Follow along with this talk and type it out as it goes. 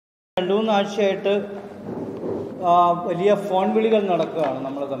2-3 ആഴ്ചയായിട്ട് വലിയ ഫോൺ വിളികൾ നടക്കുകയാണ്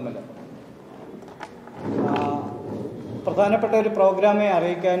നമ്മൾ തമ്മിൽ. പ്രധാനപ്പെട്ട ഒരു പ്രോഗ്രാമെ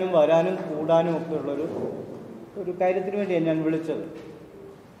അറിയിക്കാനും വരാനും കൂടാനും ഒക്കെ ഉള്ളൊരു കാര്യത്തിന് വേണ്ടിയാണ് ഞാൻ വിളിച്ചത്.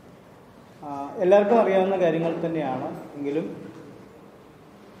 എല്ലാവർക്കും അറിയാവുന്ന കാര്യങ്ങൾ തന്നെയാണ്. എങ്കിലും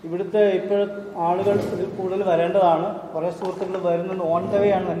ഇവിടുത്തെ ഇപ്പോൾ ആളുകൾ ഇതിൽ കൂടുതൽ വരേണ്ടതാണ്. കുറേ സുഹൃത്തുക്കൾ വരുന്നത് ഓൺ ദ വേ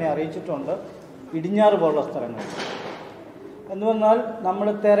ആണ് തന്നെ അറിയിച്ചിട്ടുണ്ട്. ഇടിഞ്ഞാറ് പോലുള്ള സ്ഥലങ്ങൾ എന്ന് പറഞ്ഞാൽ നമ്മൾ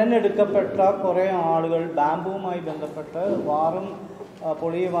തിരഞ്ഞെടുക്കപ്പെട്ട കുറേ ആളുകൾ ബാമ്പുവുമായി ബന്ധപ്പെട്ട് വാറും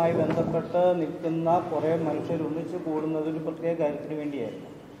പൊളിയുമായി ബന്ധപ്പെട്ട് നിൽക്കുന്ന കുറേ മനുഷ്യർ ഒന്നിച്ച് കൂടുന്നത് ഒരു പ്രത്യേക കാര്യത്തിന് വേണ്ടിയായിരുന്നു.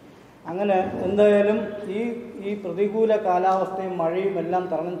 അങ്ങനെ എന്തായാലും ഈ പ്രതികൂല കാലാവസ്ഥയും മഴയും എല്ലാം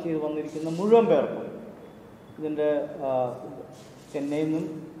തരണം ചെയ്ത് വന്നിരിക്കുന്ന മുഴുവൻ പേർക്കും ഇതിൻ്റെ ചെന്നൈയിൽ നിന്നും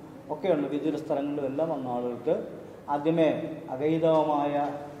ഒക്കെയുള്ള വിവിധ സ്ഥലങ്ങളിലും എല്ലാം വന്ന ആളുകൾക്ക് ആദ്യമേ അഗൈതവമായ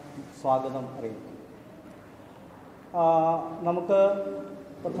സ്വാഗതം അറിയിക്കും. നമുക്ക്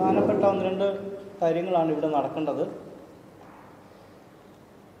പ്രധാനപ്പെട്ട 1-2 കാര്യങ്ങളാണ് ഇവിടെ നടക്കേണ്ടത്.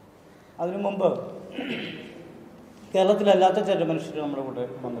 അതിനു മുമ്പ് കേരളത്തിലല്ലാത്ത ചില മനുഷ്യർ നമ്മുടെ കൂടെ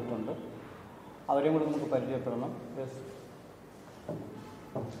വന്നിട്ടുണ്ട്. അവരെയും കൂടെ നമുക്ക് പരിചയപ്പെടണം.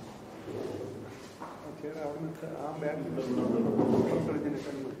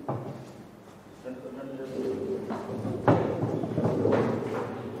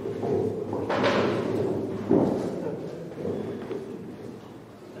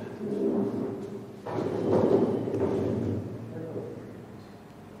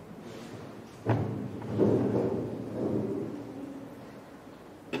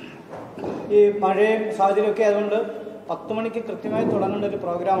 ഈ മഴയും സാഹചര്യമൊക്കെ ആയതുകൊണ്ട് 10 മണിക്ക് കൃത്യമായി തുടങ്ങേണ്ട ഒരു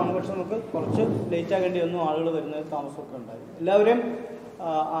പ്രോഗ്രാമാണ്. പക്ഷെ നമുക്ക് കുറച്ച് ലേറ്റ് ആകേണ്ടി വന്നു. ആളുകൾ വരുന്നത് താമസമൊക്കെ ഉണ്ടായി. എല്ലാവരെയും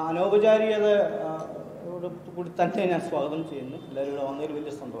അനൗപചാരികതയോട് കൂടി തന്നെ ഞാൻ സ്വാഗതം ചെയ്യുന്നു. എല്ലാവരും ഇവിടെ വന്നതിൽ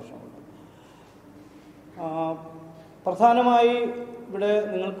വലിയ സന്തോഷമുണ്ട്. പ്രധാനമായി ഇവിടെ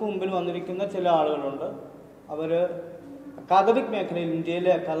നിങ്ങൾക്ക് മുമ്പിൽ വന്നിരിക്കുന്ന ചില ആളുകളുണ്ട്. അവർ അക്കാദമിക് മേഖലയിൽ,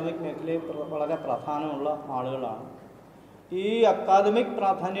 ഇന്ത്യയിലെ അക്കാദമിക് മേഖലയിൽ വളരെ പ്രാധാന്യമുള്ള ആളുകളാണ്. ഈ അക്കാദമിക്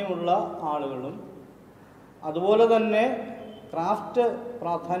പ്രാധാന്യമുള്ള ആളുകളും അതുപോലെ തന്നെ ക്രാഫ്റ്റ്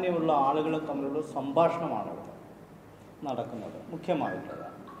പ്രാധാന്യമുള്ള ആളുകളും തമ്മിലുള്ള സംഭാഷണമാണ് ഇവിടെ നടക്കുന്നത് മുഖ്യമായിട്ടുള്ളത്.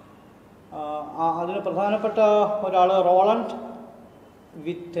 അതിന് പ്രധാനപ്പെട്ട ഒരാൾ റോളണ്ട്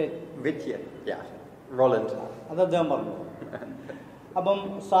അത് അദ്ദേഹം പറഞ്ഞു. അപ്പം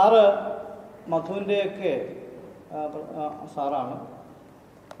സാറ് മധുവിൻ്റെയൊക്കെ സാറാണ്.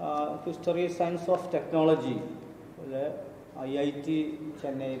 History science of technology IIT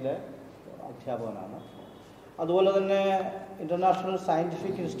ചെന്നൈയിലെ അധ്യാപകനാണ്. അതുപോലെ തന്നെ ഇൻ്റർനാഷണൽ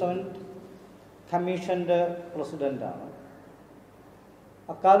സയൻറ്റിഫിക് ഇൻസ്ട്രുമെൻറ്റ് കമ്മീഷൻ്റെ പ്രസിഡൻ്റാണ്.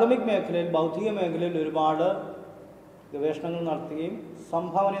 അക്കാദമിക് മേഖലയിൽ, ബൗദ്ധിക മേഖലയിൽ ഒരുപാട് ഗവേഷണങ്ങൾ നടത്തുകയും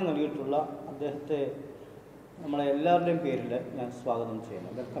സംഭാവന നൽകിയിട്ടുള്ള അദ്ദേഹത്തെ നമ്മളെ എല്ലാവരുടെയും പേരിൽ ഞാൻ സ്വാഗതം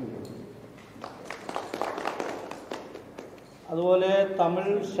ചെയ്യുന്നു. Welcome you. അതുപോലെ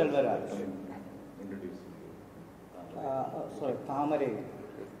തമിഴ് സെൽവരാജ്,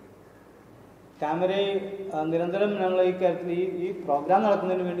 താമരൈ നിരന്തരം ഞങ്ങൾ ഈ കാര്യത്തിൽ ഈ പ്രോഗ്രാം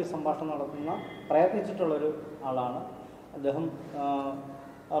നടക്കുന്നതിന് വേണ്ടി സംഭാഷണം പ്രയത്നിച്ചിട്ടുള്ളൊരു ആളാണ്. അദ്ദേഹം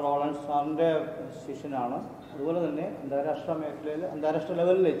റോളണ്ട് സാറിൻ്റെ ശിഷ്യനാണ്. അതുപോലെ തന്നെ അന്താരാഷ്ട്ര മേഖലയിൽ, അന്താരാഷ്ട്ര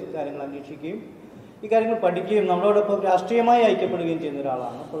ലെവലിൽ കാര്യങ്ങൾ അന്വേഷിക്കുകയും ഈ കാര്യങ്ങൾ പഠിക്കുകയും നമ്മളോടൊപ്പം രാഷ്ട്രീയമായി ഐക്യപ്പെടുകയും ചെയ്യുന്ന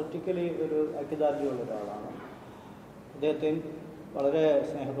ഒരാളാണ്. പൊളിറ്റിക്കലി ഒരു ഐക്യദാർഢ്യമുള്ള ഒരാളാണ്. അദ്ദേഹത്തെയും വളരെ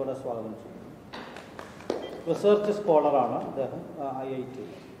സ്നേഹത്തോടെ സ്വാഗതം ചെയ്യുന്നു. റിസർച്ച് സ്കോളറാണ് അദ്ദേഹം IIT.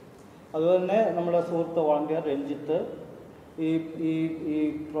 അതുപോലെ തന്നെ നമ്മുടെ സുഹൃത്ത് വോളണ്ടിയർ രഞ്ജിത്ത് ഈ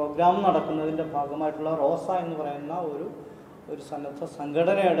പ്രോഗ്രാം നടക്കുന്നതിൻ്റെ ഭാഗമായിട്ടുള്ള റോസ എന്ന് പറയുന്ന ഒരു സന്നദ്ധ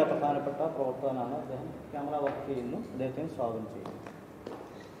സംഘടനയുടെ പ്രധാനപ്പെട്ട പ്രവർത്തകനാണ്. അദ്ദേഹം ക്യാമറ വർക്ക് ചെയ്യുന്നു. അദ്ദേഹത്തെയും സ്വാഗതം ചെയ്യുന്നു.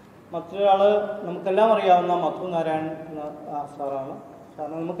 മറ്റൊരാൾ നമുക്കെല്ലാം അറിയാവുന്ന മധു നാരായൺ എന്ന സാറാണ്.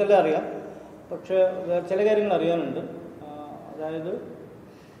 സാറിന് നമുക്കെല്ലാം അറിയാം, പക്ഷേ ചില കാര്യങ്ങൾ അറിയാനുണ്ട്. അതായത്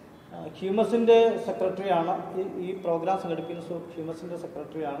ഹ്യൂമസിൻ്റെ സെക്രട്ടറിയാണ്. ഈ പ്രോഗ്രാം സംഘടിപ്പിക്കുന്ന ഹ്യൂമസിൻ്റെ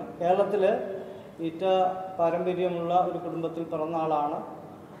സെക്രട്ടറിയാണ്. കേരളത്തിൽ ഈറ്റ പാരമ്പര്യമുള്ള ഒരു കുടുംബത്തിൽ പിറന്ന ആളാണ്.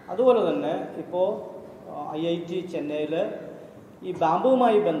 അതുപോലെ തന്നെ ഇപ്പോൾ IIT ചെന്നൈയിൽ ഈ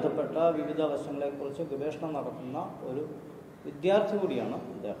ബാമ്പുവുമായി ബന്ധപ്പെട്ട വിവിധ വശങ്ങളെക്കുറിച്ച് ഗവേഷണം നടത്തുന്ന ഒരു വിദ്യാർത്ഥി കൂടിയാണ്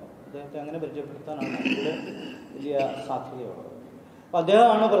അദ്ദേഹത്തെ അങ്ങനെ പരിചയപ്പെടുത്താനാണ് ഇവിടെ വലിയ സാധ്യതയുള്ളത്. അപ്പോൾ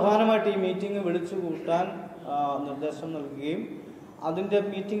അദ്ദേഹമാണ് പ്രധാനമായിട്ട് ഈ മീറ്റിംഗ് വിളിച്ചു കൂട്ടാൻ നിർദ്ദേശം നൽകുകയും അതിൻ്റെ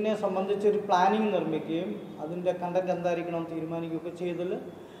മീറ്റിങ്ങിനെ സംബന്ധിച്ചൊരു പ്ലാനിങ് നിർമ്മിക്കുകയും അതിൻ്റെ കണ്ടന്റ് എന്തായിരിക്കണം തീരുമാനിക്കുകയൊക്കെ ചെയ്തതിൽ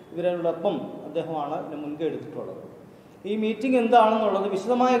ഇവരോടൊപ്പം അദ്ദേഹമാണ് ഇതിന് മുൻകൈ എടുത്തിട്ടുള്ളത്. ഈ മീറ്റിംഗ് എന്താണെന്നുള്ളത്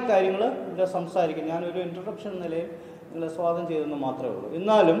വിശദമായ കാര്യങ്ങൾ ഇവിടെ സംസാരിക്കും. ഞാനൊരു ഇൻട്രൊഡക്ഷൻ നിലയിൽ നിങ്ങളെ സ്വാഗതം ചെയ്തെന്ന് മാത്രമേ ഉള്ളൂ.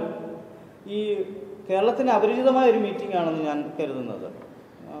 എന്നാലും ഈ കേരളത്തിന് അപരിചിതമായ ഒരു മീറ്റിംഗ് ആണെന്ന് ഞാൻ കരുതുന്നത്.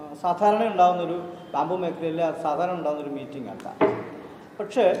 സാധാരണ ഉണ്ടാകുന്നൊരു ബാമ്പു മേഖലയിൽ സാധാരണ ഉണ്ടാകുന്നൊരു മീറ്റിംഗ് അല്ല.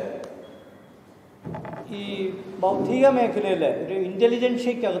 പക്ഷേ ഈ ബൗദ്ധിക മേഖലയിൽ ഒരു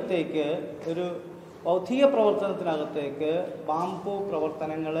ഇൻ്റലിജൻഷ്യക്കകത്തേക്ക്, ഒരു ബൗദ്ധിക പ്രവർത്തനത്തിനകത്തേക്ക് ബാംബു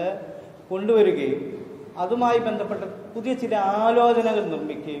പ്രവർത്തനങ്ങളെ കൊണ്ടുവരികയും അതുമായി ബന്ധപ്പെട്ട പുതിയ ചില ആലോചനകൾ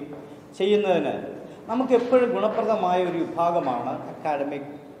നിർമ്മിക്കുകയും ചെയ്യുന്നതിന് നമുക്ക് എപ്പോഴും ഗുണപ്രദമായ ഒരു വിഭാഗമാണ്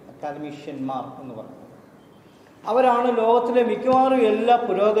അക്കാദമീഷ്യന്മാർ എന്ന് പറയുന്നത്. അവരാണ് ലോകത്തിലെ മിക്കവാറും എല്ലാ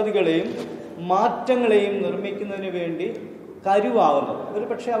പുരോഗതികളെയും മാറ്റങ്ങളെയും നിർമ്മിക്കുന്നതിന് വേണ്ടി കരുവാകുന്നത്. ഒരു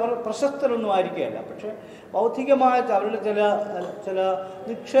പക്ഷേ അവർ പ്രശസ്തരൊന്നും ആയിരിക്കുകയല്ല, പക്ഷേ ബൗദ്ധികമായ അവരുടെ ചില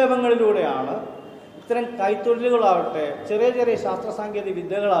നിക്ഷേപങ്ങളിലൂടെയാണ് ഇത്തരം കൈത്തൊഴിലുകളാവട്ടെ, ചെറിയ ചെറിയ ശാസ്ത്ര സാങ്കേതിക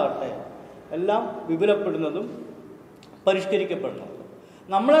വിദ്യകളാവട്ടെ എല്ലാം വിപുലപ്പെടുന്നതും പരിഷ്കരിക്കപ്പെടുന്നതും.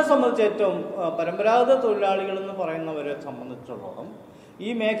 നമ്മളെ സംബന്ധിച്ച് ഏറ്റവും പരമ്പരാഗത തൊഴിലാളികളെന്ന് പറയുന്നവരെ സംബന്ധിച്ചിടത്തോളം, ഈ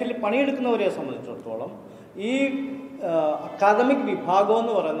മേഖലയിൽ പണിയെടുക്കുന്നവരെ സംബന്ധിച്ചിടത്തോളം ഈ അക്കാദമിക് വിഭാഗം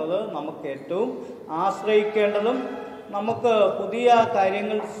എന്ന് പറയുന്നത് നമുക്ക് ഏറ്റവും ആശ്രയിക്കേണ്ടതും നമുക്ക് പുതിയ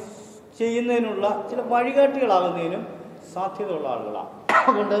കാര്യങ്ങൾ ചെയ്യുന്നതിനുള്ള ചില വഴികാട്ടികളാകുന്നതിനും സാധ്യതയുള്ള ആളുകളാണ്.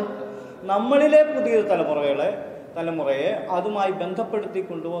 അതുകൊണ്ട് നമ്മളിലെ പുതിയ തലമുറയെ അതുമായി ബന്ധപ്പെടുത്തി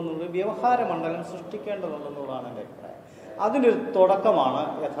കൊണ്ടുപോകുന്നത് വ്യവഹാര മണ്ഡലം സൃഷ്ടിക്കേണ്ടതുണ്ടെന്നുള്ളതാണ് എൻ്റെ അഭിപ്രായം. അതിനൊരു തുടക്കമാണ്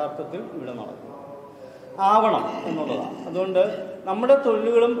യഥാർത്ഥത്തിൽ ഇവിടെ നടക്കുന്നത്, ആവണം എന്നുള്ളതാണ്. അതുകൊണ്ട് നമ്മുടെ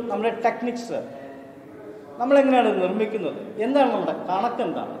തൊഴിലുകളും നമ്മുടെ ടെക്നിക്സ് നമ്മളെങ്ങനെയാണ് നിർമ്മിക്കുന്നത്, എന്താണ് നമ്മുടെ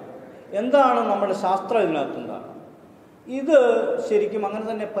കണക്കെന്താണ്, എന്താണ് നമ്മുടെ ശാസ്ത്രം ഇതിനകത്ത് എന്താണ്, ഇത് ശരിക്കും അങ്ങനെ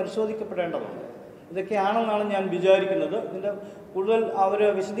തന്നെ പരിശോധിക്കപ്പെടേണ്ടതുണ്ട്. ഇതൊക്കെയാണെന്നാണ് ഞാൻ വിചാരിക്കുന്നത്. ഇതിൻ്റെ കൂടുതൽ അവർ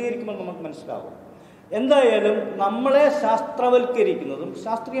വിശദീകരിക്കുമ്പോൾ നമുക്ക് മനസ്സിലാവും. എന്തായാലും നമ്മളെ ശാസ്ത്രവൽക്കരിക്കുന്നതും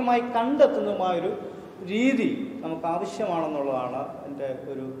ശാസ്ത്രീയമായി കണ്ടെത്തുന്നതുമായൊരു രീതി നമുക്ക് ആവശ്യമാണെന്നുള്ളതാണ് എൻ്റെ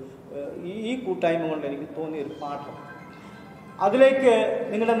ഈ കൂട്ടായ്മ കൊണ്ട് എനിക്ക് തോന്നിയൊരു പാഠം. അതിലേക്ക്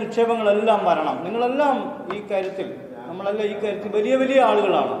നിങ്ങളുടെ നിക്ഷേപങ്ങളെല്ലാം വരണം. നിങ്ങളെല്ലാം നമ്മളെല്ലാം ഈ കാര്യത്തിൽ വലിയ വലിയ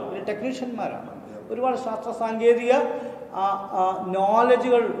ആളുകളാണ്, വലിയ ടെക്നീഷ്യന്മാരാണ്, ഒരുപാട് ശാസ്ത്ര സാങ്കേതിക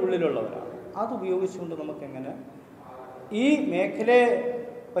നോളജുകൾ ഉള്ളിലുള്ളവരാണ്. അതുപയോഗിച്ചുകൊണ്ട് നമുക്കെങ്ങനെ ഈ മേഖലയെ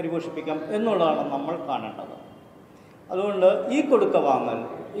പരിപോഷിപ്പിക്കാം എന്നുള്ളതാണ് നമ്മൾ കാണേണ്ടത്. അതുകൊണ്ട് ഈ കൊടുക്ക വാങ്ങൽ,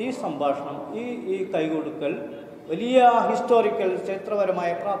 ഈ സംഭാഷണം, ഈ കൈകൊടുക്കൽ വലിയ ഹിസ്റ്റോറിക്കൽ ചരിത്രപരമായ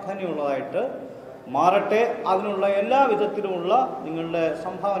പ്രാധാന്യമുള്ളതായിട്ട് മാറട്ടെ. അതിനുള്ള എല്ലാ വിധത്തിലുമുള്ള നിങ്ങളുടെ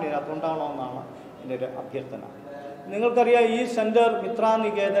സംഭാവന ഇതിനകത്തുണ്ടാവണമെന്നാണ് എൻ്റെ ഒരു അഭ്യർത്ഥന. നിങ്ങൾക്കറിയാം, ഈ സെൻറ്റർ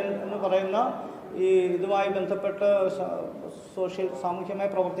മിത്രാനികേതൻ എന്ന് പറയുന്ന ഈ ഇതുമായി ബന്ധപ്പെട്ട് സാമൂഹ്യമായി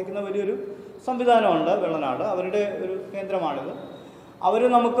പ്രവർത്തിക്കുന്ന വലിയൊരു സംവിധാനമുണ്ട് വെള്ളനാട്. അവരുടെ ഒരു കേന്ദ്രമാണിത്. അവർ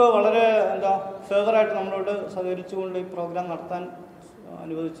നമുക്ക് വളരെ ഫേവറായിട്ട് നമ്മളോട് സഹകരിച്ചുകൊണ്ട് ഈ പ്രോഗ്രാം നടത്താൻ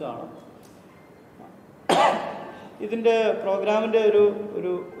അനുവദിച്ചതാണ്. ഇതിൻ്റെ പ്രോഗ്രാമിൻ്റെ ഒരു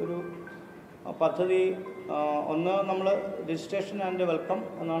പദ്ധതി ഒന്ന്, നമ്മൾ രജിസ്ട്രേഷൻ ആൻഡ് വെൽക്കം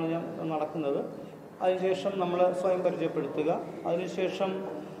എന്നാണ് ഞാൻ നടക്കുന്നത്. അതിനുശേഷം നമ്മൾ സ്വയം പരിചയപ്പെടുത്തുക. അതിനുശേഷം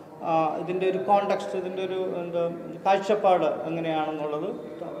ഇതിൻ്റെ ഒരു കോണ്ടെക്സ്റ്റ്, ഇതിൻ്റെ ഒരു കാഴ്ചപ്പാട് എങ്ങനെയാണെന്നുള്ളത്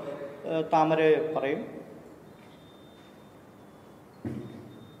താമര പറയും.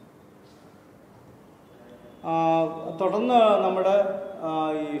 തുടർന്ന് നമ്മുടെ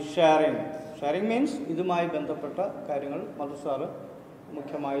ഈ ഷെയറിങ് മീൻസ് ഇതുമായി ബന്ധപ്പെട്ട കാര്യങ്ങൾ മധുസാറ്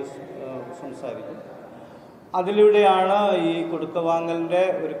മുഖ്യമായി സംസാരിക്കും. അതിലൂടെയാണ് ഈ കൊടുക്കവാങ്ങലിൻ്റെ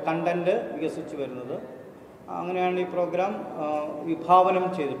ഒരു കണ്ടൻറ്റ് വികസിച്ച് വരുന്നത്. അങ്ങനെയാണ് ഈ പ്രോഗ്രാം വിഭാവനം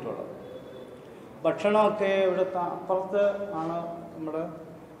ചെയ്തിട്ടുള്ളത്. ഭക്ഷണമൊക്കെ ഇവിടെ അപ്പുറത്ത് ആണ് നമ്മുടെ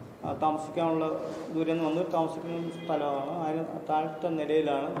താമസിക്കാനുള്ള ദൂരം നിന്ന് വന്ന് താമസിക്കുന്ന സ്ഥലമാണ്. അതിന് താഴത്തെ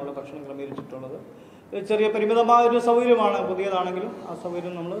നിലയിലാണ് നമ്മൾ ഭക്ഷണം ക്രമീകരിച്ചിട്ടുള്ളത്. ചെറിയ പരിമിതമായൊരു സൗകര്യമാണ്, പുതിയതാണെങ്കിലും ആ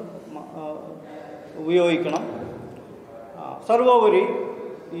സൗകര്യം നമ്മൾ ഉപയോഗിക്കണം. സർവോപരി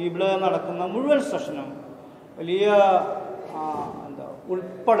ഇവിടെ നടക്കുന്ന മുഴുവൻ സെഷനും വലിയ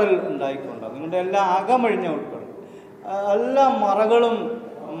ഉൾപ്പെടൽ ഉണ്ടായിക്കൊണ്ട്, നിങ്ങളുടെ എല്ലാ അകമഴിഞ്ഞ ഉൾപ്പെടൽ, എല്ലാ മറകളും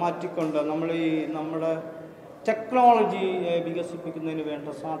മാറ്റിക്കൊണ്ട് നമ്മുടെ ടെക്നോളജിയെ വികസിപ്പിക്കുന്നതിന് വേണ്ട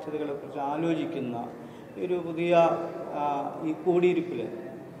സാധ്യതകളെക്കുറിച്ച് ആലോചിക്കുന്ന ഒരു പുതിയ ഈ കൂടിയിരിപ്പിൽ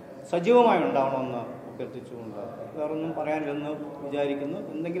സജീവമായി ഉണ്ടാവണമെന്ന് അഭ്യർത്ഥിച്ചുകൊണ്ട് വേറൊന്നും പറയാനില്ലെന്ന് വിചാരിക്കുന്നു.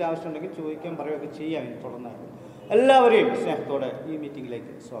 എന്തെങ്കിലും ആവശ്യമുണ്ടെങ്കിൽ ചോദിക്കാൻ പറയുകയൊക്കെ ചെയ്യാം. തുടർന്ന് എല്ലാവരെയും സ്നേഹത്തോടെ ഈ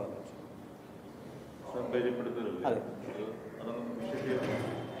മീറ്റിംഗിലേക്ക് സ്വാഗതം. അതെ,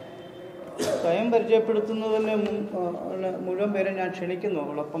 സ്വയം പരിചയപ്പെടുത്തുന്നതിന് മുഴുവൻ പേരെ ഞാൻ ക്ഷണിക്കുന്നു.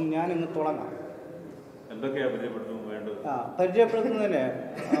 അപ്പം ഞാൻ ഇന്ന് തുടങ്ങാം. പരിചയപ്പെടുത്തുന്നതിന്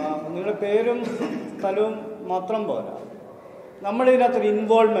നിങ്ങളുടെ പേരും സ്ഥലവും മാത്രം പോരാ, നമ്മളിതിനകത്തൊരു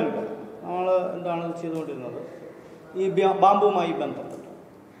ഇൻവോൾവ്മെൻറ്റ്, നമ്മൾ എന്താണ് ചെയ്തുകൊണ്ടിരുന്നത് ഈ ബാമ്പുമായി ബന്ധപ്പെട്ട്.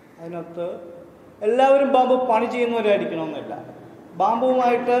 അതിനകത്ത് എല്ലാവരും ബാമ്പു പണി ചെയ്യുന്നവരായിരിക്കണമെന്നില്ല.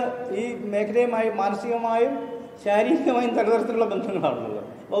 ബാമ്പുവുമായിട്ട് ഈ മേഖലയുമായി മാനസികമായും ശാരീരികമായും പലതരത്തിലുള്ള ബന്ധങ്ങളാണുള്ളത്.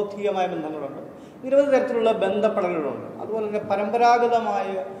 ബൗദ്ധികമായ ബന്ധങ്ങളുണ്ട്, നിരവധി തരത്തിലുള്ള ബന്ധപ്പെടലുകളുണ്ട്. അതുപോലെ തന്നെ പരമ്പരാഗതമായ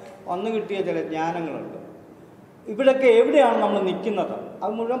വന്നു കിട്ടിയ ചില ജ്ഞാനങ്ങളുണ്ട്. ഇവിടെയൊക്കെ എവിടെയാണ് നമ്മൾ നിൽക്കുന്നത്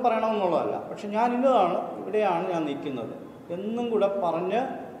അത് മുഴുവൻ പറയണമെന്നുള്ളതല്ല, പക്ഷെ ഞാൻ ഇന്നതാണ് ഇവിടെയാണ് ഞാൻ നിൽക്കുന്നത് എന്നും കൂടെ പറഞ്ഞ്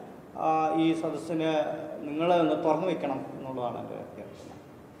ഈ സദസ്സിന് നിങ്ങളെ ഒന്ന് തുറന്നു വയ്ക്കണം എന്നുള്ളതാണ് എൻ്റെ അഭ്യർത്ഥന.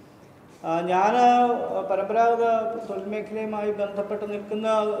 ഞാൻ പരമ്പരാഗത തൊഴിൽ മേഖലയുമായി ബന്ധപ്പെട്ട് നിൽക്കുന്ന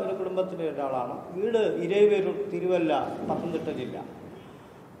ഒരു കുടുംബത്തിലെ ഒരാളാണ്. വീട് ഇരവിപേരൂർ, തിരുവല്ല, പത്തനംതിട്ട ജില്ല.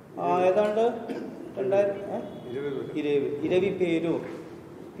 ഏതാണ്ട് ഇരവിപേരൂർ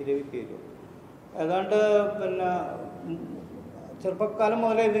ഏതാണ്ട് പിന്നെ ചെറുപ്പക്കാലം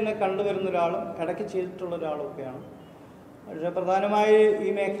മുതലേ ഇതിനെ കണ്ടുവരുന്ന ഒരാളും ഇടയ്ക്ക് ചെയ്തിട്ടുള്ള ഒരാളും ഒക്കെയാണ്. പക്ഷേ പ്രധാനമായി ഈ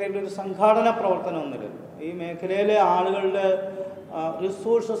മേഖലയിൽ ഒരു സംഘാടന പ്രവർത്തനമൊന്നുമില്ല. ഈ മേഖലയിലെ ആളുകളുടെ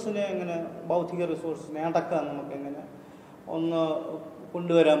റിസോഴ്സസിനെ എങ്ങനെ, ബൗദ്ധിക റിസോഴ്സിനെ അടക്കാൻ നമുക്കെങ്ങനെ ഒന്ന്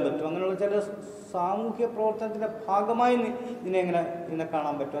കൊണ്ടുവരാൻ പറ്റും, അങ്ങനെയുള്ള ചില സാമൂഹ്യ പ്രവർത്തനത്തിൻ്റെ ഭാഗമായി ഇതിനെ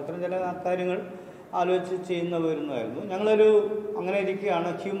കാണാൻ പറ്റും, അത്തരം ചില കാര്യങ്ങൾ ആലോചിച്ച് ചെയ്യുന്ന വരുന്നതായിരുന്നു. ഞങ്ങളൊരു അങ്ങനെ ഇരിക്കുകയാണ്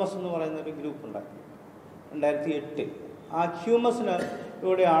ഹ്യൂമസ് എന്ന് പറയുന്നൊരു ഗ്രൂപ്പ് ഉണ്ടാക്കി 2008. ആ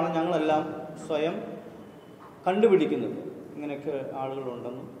ഹ്യൂമസിലൂടെയാണ് ഞങ്ങളെല്ലാം സ്വയം കണ്ടുപിടിക്കുന്നത് ഇങ്ങനെയൊക്കെ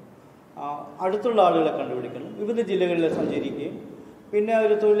ആളുകളുണ്ടെന്നും അടുത്തുള്ള ആളുകളെ കണ്ടുപിടിക്കുന്നു, വിവിധ ജില്ലകളിൽ സഞ്ചരിക്കുകയും പിന്നെ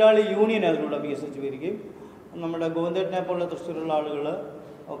ഒരു തൊഴിലാളി യൂണിയൻ അതിലൂടെ വികസിച്ച് വരികയും നമ്മുടെ ഗോവിന്ദേട്ടനെ പോലുള്ള തൃശ്ശൂരുള്ള ആളുകൾ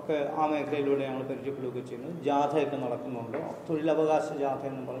ഒക്കെ ആ മേഖലയിലൂടെ ഞങ്ങൾ പരിചയപ്പെടുകയൊക്കെ ചെയ്യുന്നു. ജാഥയൊക്കെ നടക്കുന്നുണ്ട്, തൊഴിലവകാശ ജാഥ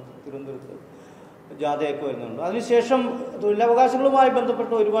എന്ന് പറഞ്ഞ് തിരുവനന്തപുരത്ത് ജാഥയൊക്കെ വരുന്നുണ്ട്. അതിനുശേഷം തൊഴിലവകാശങ്ങളുമായി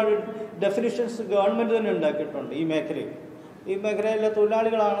ബന്ധപ്പെട്ട ഒരുപാട് ഡെഫിനിഷൻസ് ഗവൺമെൻറ് തന്നെ ഉണ്ടാക്കിയിട്ടുണ്ട് ഈ മേഖലയിൽ. ഈ മേഖലയിലെ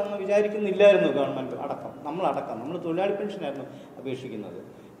തൊഴിലാളികളാണെന്ന് വിചാരിക്കുന്നില്ലായിരുന്നു ഗവൺമെൻറ് അടക്കം, നമ്മൾ തൊഴിലാളി പെൻഷനായിരുന്നു അപേക്ഷിക്കുന്നത്.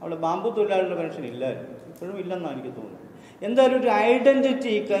 അവിടെ ബാമ്പു തൊഴിലാളികളുടെ പെൻഷൻ ഇല്ലായിരുന്നു, ഇപ്പോഴും ഇല്ലെന്നാണ് എനിക്ക് തോന്നുന്നത്. എന്തായാലും ഒരു ഐഡൻറ്റിറ്റി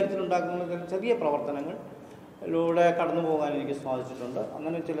ഇക്കാര്യത്തിൽ ഉണ്ടാക്കുന്ന ചെറിയ പ്രവർത്തനങ്ങളിലൂടെ കടന്നു പോകാൻ എനിക്ക് സാധിച്ചിട്ടുണ്ട്.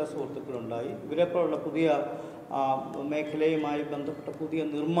 അങ്ങനെ ചില സുഹൃത്തുക്കളുണ്ടായി. ഇവരെപ്പോലുള്ള പുതിയ മേഖലയുമായി ബന്ധപ്പെട്ട പുതിയ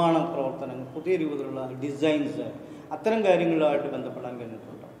നിർമ്മാണ പ്രവർത്തനങ്ങൾ, പുതിയ രൂപത്തിലുള്ള ഡിസൈൻസ്, അത്തരം കാര്യങ്ങളുമായിട്ട് ബന്ധപ്പെടാൻ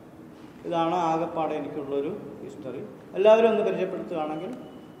കഴിഞ്ഞിട്ടുണ്ട്. ഇതാണ് ആകെപ്പാടെ എനിക്കുള്ളൊരു ഹിസ്റ്ററി. എല്ലാവരും ഒന്ന് പരിചയപ്പെടുത്തുകയാണെങ്കിൽ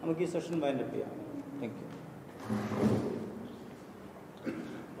നമുക്ക് ഈ സെഷൻ വൈൻഡപ്പ് ചെയ്യാം. Thank you.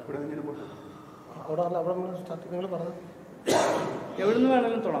 എവിടെ നിന്ന്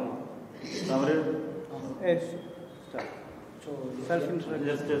വേണമെങ്കിലും തുടങ്ങാം.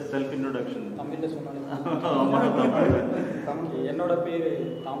 என்னோட பேர்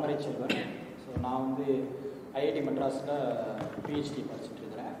தாமரை செல்வன். ஸோ நான் வந்து ஐஐடி மெட்ராஸில் பிஹெச்டி படிச்சுட்டு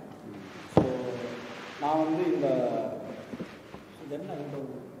இருக்கிறேன். ஸோ நான் வந்து இந்த தென் ஐ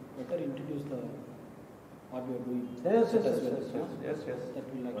better introduce the what we are doing. Yes. That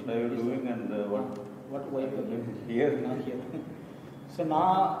will what are you doing and what why you are here? Not here. So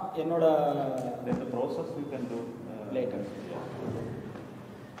நான் என்னோட then the process you can do later.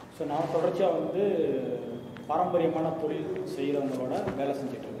 So நான் தொடர்ச்சியாக வந்து பாரம்பரியமான தொழில் செய்கிறவங்களோட வேலை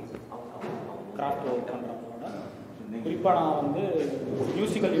செஞ்சிட்ருக்கேன். Craft work பண்ணுறவங்களோட, குறிப்பாக நான் வந்து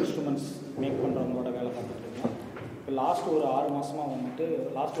மியூசிக்கல் இன்ஸ்ட்ருமெண்ட்ஸ் மேக் பண்ணுறவங்களோட வேலை பார்த்துட்ருக்கேன். இப்போ லாஸ்ட் ஒரு 6 மாதமாக வந்துட்டு,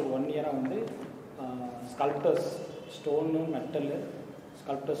 லாஸ்ட் ஒரு 1 இயராக வந்து ஸ்கல்ப்டர்ஸ், ஸ்டோனு மெட்டலு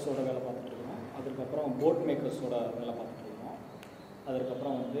ஸ்கல்ப்டர்ஸோட வேலை பார்த்துட்ருக்கோம். அதுக்கப்புறம் போட் மேக்கர்ஸோட வேலை பார்த்துட்ருக்கோம்.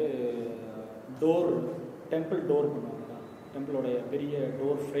 அதுக்கப்புறம் வந்து டெம்பிள் டோர் பண்ணுவாங்க, டெம்பிளோடைய பெரிய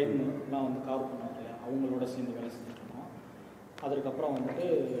டோர் ஃப்ரேம்லாம் வந்து கார்வ் பண்ணுவாங்க இல்லையா, அவங்களோட சேர்ந்து வேலை செஞ்சுட்ருக்கோம். அதுக்கப்புறம் வந்துட்டு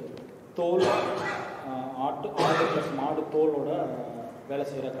தோல், ஆடு ப்ளஸ் மாடு தோலோட வேலை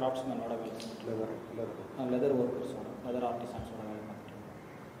செய்கிற கிராஃப்ட்ஸ்மேனோட வேலை செஞ்சுட்ருக்கோம். லெதர் ஒர்க்கர்ஸோட, லெதர் ஆர்டிசன்ஸோட வேலை பார்த்துட்ருக்கோம்.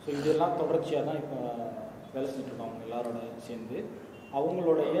 ஸோ இதெல்லாம் தொடர்ச்சியாக தான் இப்போ வேலை செஞ்சுட்ருக்கோம். அவங்க எல்லாரோட சேர்ந்து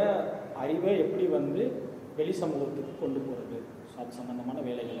அவங்களுடைய அறிவை எப்படி வந்து வெளி சமூகத்துக்கு கொண்டு போகிறது, ஸோ அது சம்மந்தமான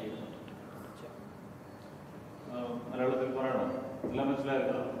வேலைகளை മലയാളത്തിൽ പറയണം, എല്ലാം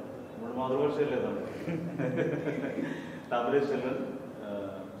മനസ്സിലാക്കുക. നമ്മുടെ മാതൃഭാഷയല്ലേ നമ്മൾ. താമരേ സെൽവൻ,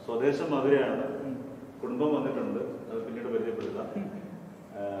 സ്വദേശം മധുരയാണ്, കുടുംബം വന്നിട്ടുണ്ട്, അത് പിന്നീട് പരിചയപ്പെടുത്താം.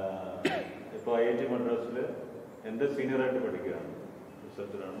 ഇപ്പോൾ IIT മദ്രാസിൽ എൻ്റെ സീനിയറായിട്ട് പഠിക്കുകയാണ്,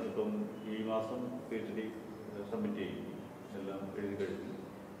 റിസർച്ചറാണ്. ഇപ്പം ഈ മാസം PhD സബ്മിറ്റ് ചെയ്യും, എല്ലാം എഴുതി കഴിഞ്ഞു.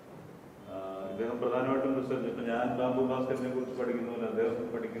 ഇദ്ദേഹം പ്രധാനമായിട്ടും റിസർച്ച്, ഇപ്പം ഞാൻ ബാമ്പു ഭാസ്കറിനെ കുറിച്ച് പഠിക്കുന്ന പോലെ അദ്ദേഹം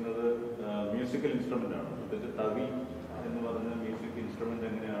പഠിക്കുന്നത് മ്യൂസിക്കൽ ഇൻസ്ട്രുമെൻ്റ് ആണ്. പ്രത്യേകിച്ച് തവി എന്ന് പറഞ്ഞ മ്യൂസിക് ഇൻസ്ട്രുമെൻ്റ്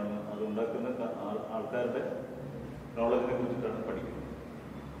എങ്ങനെയാണ് അത് ഉണ്ടാക്കുന്ന ആൾക്കാരുടെ നോളജിനെ കുറിച്ചിട്ടാണ് പഠിക്കുന്നത്.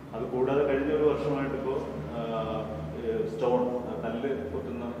 അതുകൂടാതെ കഴിഞ്ഞ ഒരു വർഷമായിട്ടിപ്പോൾ സ്റ്റോൺ, കല്ല്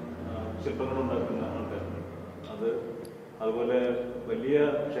കൊത്തുന്ന ശില്പങ്ങളുണ്ടാക്കുന്ന ആൾക്കാരുണ്ട്. അതുപോലെ വലിയ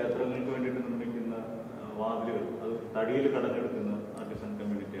ക്ഷേത്രങ്ങൾക്ക് വേണ്ടിയിട്ട് നിർമ്മിക്കുന്ന വാതിലുകൾ, അത് തടിയിൽ കടഞ്ഞെടുക്കുന്ന ആർട്ടിസൺ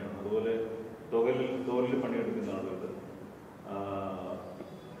കമ്മ്യൂണിറ്റിയാണ്. അതുപോലെ തോലിൽ പണിയെടുക്കുന്ന ആളുകൾ,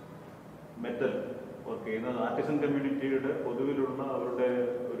 മെറ്റൽ വർക്ക് ചെയ്യുന്ന ആർട്ടിസൺ കമ്മ്യൂണിറ്റിയുടെ പൊതുവിലുള്ള അവരുടെ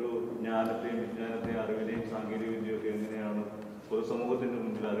ഒരു ജ്ഞാനത്തെയും വിജ്ഞാനത്തെയും അറിവിനെയും സാങ്കേതിക വിദ്യയൊക്കെ എങ്ങനെയാണ് പൊതുസമൂഹത്തിൻ്റെ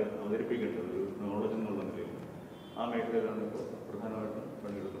മുന്നിൽ അവതരിപ്പിക്കേണ്ടത്, ഒരു നോളജ് എന്നുള്ള നിലയിൽ ആ മേഖലയിലാണ് ഇപ്പോൾ പ്രധാനമായിട്ടും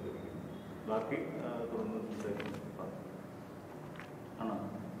പണിയെടുത്തുകൊണ്ടിരിക്കുന്നത്. ബാക്കി തുറന്ന് സംസാരിക്കുന്നത്.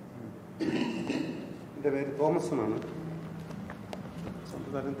 എൻ്റെ പേര് തോമസ് എന്നാണ്.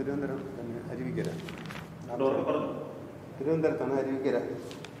 സ്വന്തം തിരുവനന്തപുരം തന്നെ അരുവിക്കര. തിരുവനന്തപുരത്താണ് അരുവിക്കര.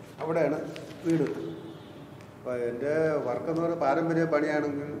 അവിടെയാണ് വീട്. അപ്പോൾ എൻ്റെ വർക്കെന്ന് പറയുന്നത് പാരമ്പര്യ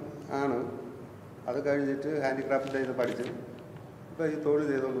പണിയാണെങ്കിൽ ആണ്. അത് കഴിഞ്ഞിട്ട് ഹാൻഡിക്രാഫ്റ്റ് ചെയ്ത് പഠിച്ച് ഇപ്പോൾ ഈ തൊഴിൽ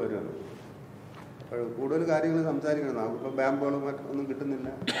ചെയ്തുകൊണ്ട് വരുവാണ്. അപ്പോൾ കൂടുതൽ കാര്യങ്ങൾ സംസാരിക്കണം. നമുക്കിപ്പോൾ ബാമ്പുകളും മറ്റൊന്നും കിട്ടുന്നില്ല.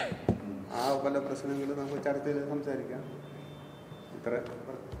 ആ പല പ്രശ്നങ്ങൾ നമുക്ക് ചർച്ച ചെയ്ത് സംസാരിക്കാം. ഇത്ര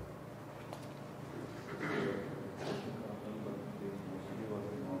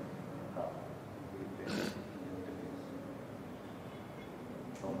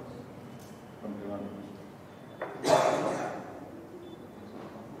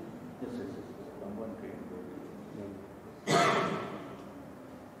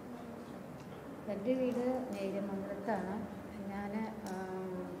എൻ്റെ വീട് നേര്യമംഗലത്താണ്. ഞാൻ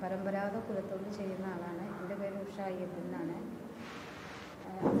പരമ്പരാഗത കുലത്തൊഴിൽ ചെയ്യുന്ന ആളാണ്. എൻ്റെ പേര് ഉഷ അയ്യപ്പൻ എന്നാണ്.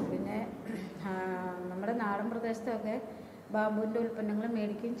 പിന്നെ നമ്മുടെ നാടൻ പ്രദേശത്തൊക്കെ ബാമ്പുവിൻ്റെ ഉൽപ്പന്നങ്ങൾ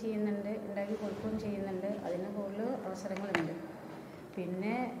മേടിക്കുകയും ചെയ്യുന്നുണ്ട്, ഉണ്ടാക്കി കൊടുക്കുകയും ചെയ്യുന്നുണ്ട്. അതിന് കൂടുതൽ അവസരങ്ങളുണ്ട്.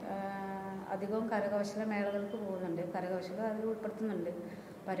 പിന്നെ അധികവും കരകൗശല മേളകൾക്ക് പോകുന്നുണ്ട്. കരകൗശലം അതിൽ ഉൾപ്പെടുത്തുന്നുണ്ട്.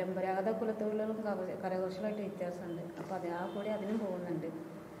 പരമ്പരാഗത കുലത്തൊഴിലുകളും കരകൗശലമായിട്ട് വ്യത്യാസമുണ്ട്. അപ്പോൾ ആ കൂടി അതിനും പോകുന്നുണ്ട്.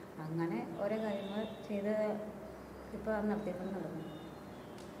 അങ്ങനെ ഓരോ കാര്യങ്ങൾ ചെയ്ത് ഇപ്പോൾ നടത്തിക്കൊണ്ട് നടന്നു.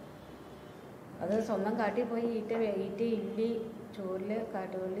 അത് സ്വന്തം കാട്ടിൽ പോയി ഈറ്റ ഇല്ലി ചൂരിൽ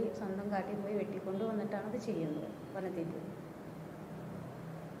കാട്ടുവള്ളി സ്വന്തം കാട്ടിൽ പോയി വെട്ടിക്കൊണ്ട് വന്നിട്ടാണ് അത് ചെയ്യുന്നത്. വനത്തിൻ്റെ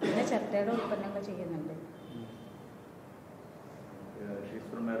പിന്നെ ചിരട്ടയുടെ ഉൽപ്പന്നങ്ങൾ ചെയ്യുന്നുണ്ട്. She's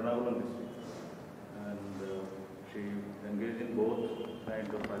from Ernakulam district, and she engaged in both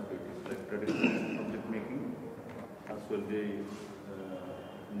kinds of activities, like traditional object making as well as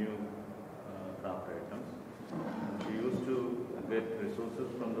new craft items. And she used to get resources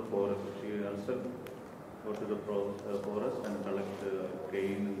from the forest. She herself go to the forest and collect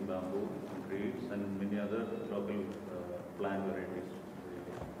cane and bamboo and reeds and many other local plant varieties.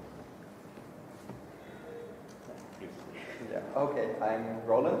 Yeah. Okay, I'm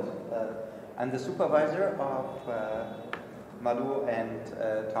Roland. I'm the supervisor of Madhu and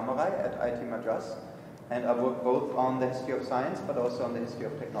Tamarai at IT Madras, and I work both on the history of science but also on the history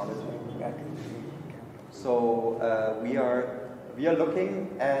of technology. So we are looking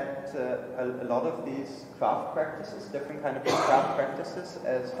at a lot of these craft practices, different kind of craft practices,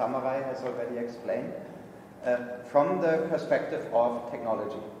 as Tamarai has already explained, from the perspective of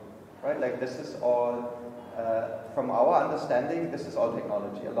technology, right? Like this is all. From our understanding, this is all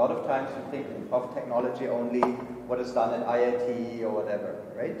technology. A lot of times we think of technology only what is done at IIT or whatever,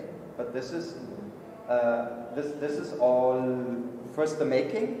 right? But this is all first the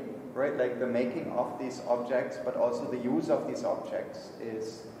making, right? Like the making of these objects, but also the use of these objects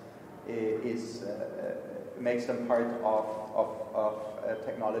makes them part of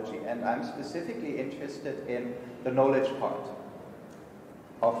technology. And I'm specifically interested in the knowledge part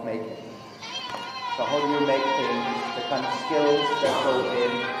of making. So how do you make things, the kind of skills that go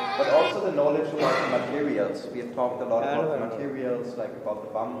in, but also the knowledge about the materials. We have talked a lot about the materials, like about the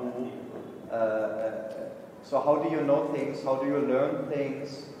bamboo. So how do you know things? How do you learn things?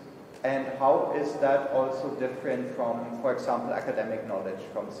 And how is that also different from, for example, academic knowledge,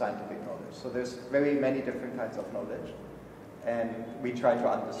 from scientific knowledge? So there's very many different kinds of knowledge. And we try to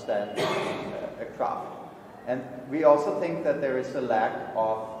understand a craft. And we also think that there is a lack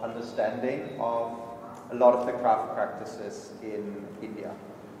of understanding of a lot of the craft practices in India,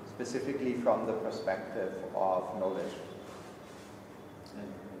 specifically from the perspective of knowledge.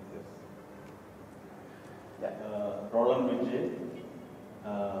 Roland Vijay,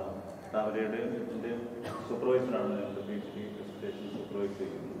 Tamarayude സൂപ്പർവൈസറാണ് എൻ്റെ PhD presentation supervise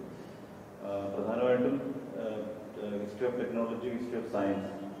ചെയ്യുന്നത്. പ്രധാനമായിട്ടും history of technology, history of science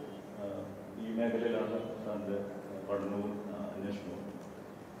ഈ മേഖലയിലാണ് സാറിൻ്റെ പഠനവും അന്വേഷണവും.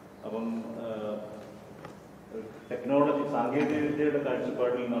 അപ്പം technology, സാങ്കേതിക വിദ്യയുടെ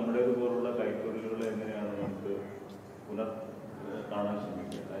കാഴ്ചപ്പാടിൽ നമ്മുടേതുപോലുള്ള കൈത്തൊഴിലുകൾ എങ്ങനെയാണ് നമുക്ക് കാണാൻ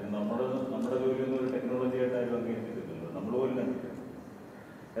ശ്രമിക്കുക. കാര്യം നമ്മുടെ ജോലിയൊന്നും ഒരു ടെക്നോളജി ആയിട്ട് ആരും അംഗീകരിച്ചിട്ടില്ലല്ലോ, നമ്മൾ പോലും കണ്ടിട്ടില്ല.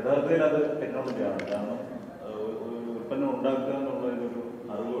 യഥാർത്ഥത്തിൽ അത് ടെക്നോളജിയാണ്. കാരണം ഒരു ഉൽപ്പന്നം ഉണ്ടാക്കുക എന്നുള്ളതിനൊരു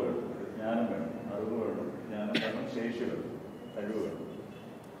അറിവ് വേണം, ജ്ഞാനം വേണം. അറിവ് വേണം, ജ്ഞാനം വേണം, ശേഷി വേണം, കഴിവ് വേണം.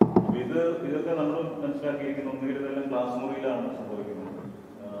 അപ്പം ഇതൊക്കെ നമ്മൾ മനസ്സിലാക്കിയിരിക്കുന്ന ഒന്നുകിൽ ഇതെല്ലാം ക്ലാസ് മുറിയിലാണ് സംഭവിക്കുന്നത്.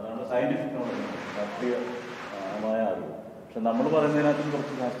 അതാണ് സയന്റിഫിക് നോളജ്, ശാസ്ത്രീയമായ അറിവ്. പക്ഷെ നമ്മൾ പറയുന്നതിനകത്തും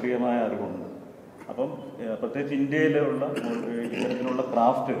കുറച്ച് ശാസ്ത്രീയമായ അറിവുണ്ട്. അപ്പം പ്രത്യേകിച്ച് ഇന്ത്യയിലുള്ള ഇത്തരത്തിലുള്ള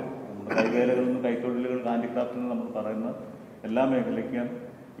ക്രാഫ്റ്റ്, നമ്മുടെ കൈവേലകളിൽ നിന്ന്, കൈത്തൊഴിലുകൾ, ഹാൻഡിക്രാഫ്റ്റിൽ നിന്ന് നമ്മൾ പറയുന്ന എല്ലാ മേഖലയ്ക്കും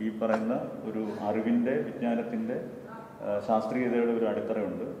ഈ പറയുന്ന ഒരു അറിവിൻ്റെ, വിജ്ഞാനത്തിൻ്റെ, ശാസ്ത്രീയതയുടെ ഒരു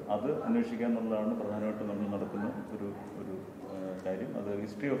അടിത്തറയുണ്ട്. അത് അന്വേഷിക്കുക എന്നുള്ളതാണ് പ്രധാനമായിട്ടും നമ്മൾ നടത്തുന്ന ഒരു കാര്യം. അത്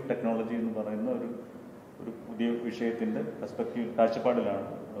ഹിസ്റ്ററി ഓഫ് ടെക്നോളജി എന്ന് പറയുന്ന ഒരു പുതിയ വിഷയത്തിൻ്റെ പെർസ്പെക്റ്റീവ് കാഴ്ചപ്പാടിലാണ്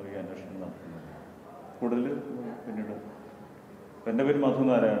ഈ അന്വേഷണം നടത്തുന്നത്. കൂടുതൽ പിന്നീട് എൻ്റെ പേര്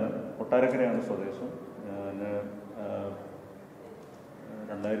മധുനാരായണ്, കൊട്ടാരക്കരയാണ് സ്വദേശം.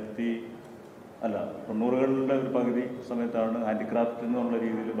 ഞാൻ 90കളുടെ ഒരു പകുതി സമയത്താണ് ഹാൻഡിക്രാഫ്റ്റ് എന്നുള്ള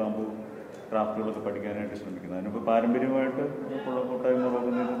രീതിയിൽ ബാമ്പു ക്രാഫ്റ്റുകളൊക്കെ പഠിക്കാനായിട്ട് ശ്രമിക്കുന്നത്. അതിനിപ്പോൾ പാരമ്പര്യമായിട്ട് കൊട്ടായ്മ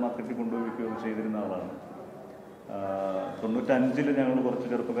പോകുന്നത് മാർക്കറ്റിൽ കൊണ്ടുപോവുകയൊക്കെ ചെയ്തിരുന്ന ആളാണ്. 95 ഞങ്ങൾ കുറച്ച്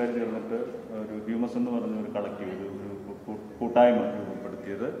ചെറുപ്പക്കാർ ചേർന്നിട്ട് ഒരു ഹ്യൂമസ് എന്ന് പറഞ്ഞ ഒരു കളക്റ്റീവ്, ഒരു കൂട്ടായ്മ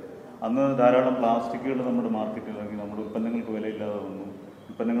രൂപപ്പെടുത്തിയത്. അന്ന് ധാരാളം പ്ലാസ്റ്റിക്കുകൾ നമ്മുടെ മാർക്കറ്റിൽ ഇറങ്ങി, നമ്മുടെ ഉൽപ്പന്നങ്ങൾക്ക് വിലയില്ലാതെ വന്നു,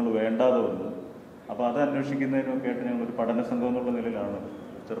 ഉൽപ്പന്നങ്ങൾ വേണ്ടാതെ വന്നു. അപ്പോൾ അത് അന്വേഷിക്കുന്നതിനൊക്കെ ആയിട്ട് ഞങ്ങളൊരു പഠന സംഘം എന്നുള്ള നിലയിലാണ്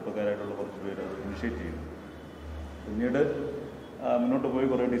ചെറുപ്പക്കാരായിട്ടുള്ള കുറച്ച് പേര് അത് ഇനിഷ്യേറ്റ് ചെയ്തത്. പിന്നീട് മുന്നോട്ട് പോയി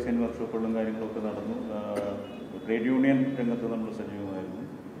കുറേ ഡിസൈൻ വർക്ക്ഷോപ്പുകളും കാര്യങ്ങളൊക്കെ നടന്നു. ട്രേഡ് യൂണിയൻ രംഗത്ത് നമ്മൾ സജീവമായിരുന്നു.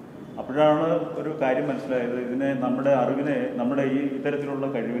 അപ്പോഴാണ് ഒരു കാര്യം മനസ്സിലായത്, ഇതിനെ, നമ്മുടെ അറിവിനെ, നമ്മുടെ ഈ ഇത്തരത്തിലുള്ള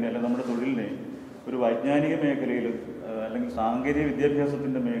കഴിവിനെ അല്ലെങ്കിൽ നമ്മുടെ തൊഴിലിനെ ഒരു വൈജ്ഞാനിക മേഖലയിൽ അല്ലെങ്കിൽ സാങ്കേതിക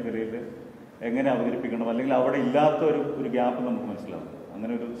വിദ്യാഭ്യാസത്തിൻ്റെ മേഖലയിൽ എങ്ങനെ അവതരിപ്പിക്കണം, അല്ലെങ്കിൽ അവിടെ ഇല്ലാത്ത ഒരു ഗ്യാപ്പ് നമുക്ക് മനസ്സിലാവും.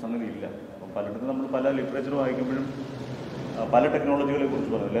 അങ്ങനെ ഒരു സംഗതി ഇല്ല. അപ്പം പലയിടത്തും നമ്മൾ പല ലിറ്ററേച്ചർ വായിക്കുമ്പോഴും പല ടെക്നോളജികളെ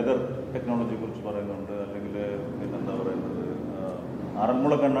കുറിച്ച് പറയുന്നത്, ലെതർ ടെക്നോളജിയെ കുറിച്ച് പറയുന്നുണ്ട്, അല്ലെങ്കിൽ പിന്നെന്താ പറയുന്നത്,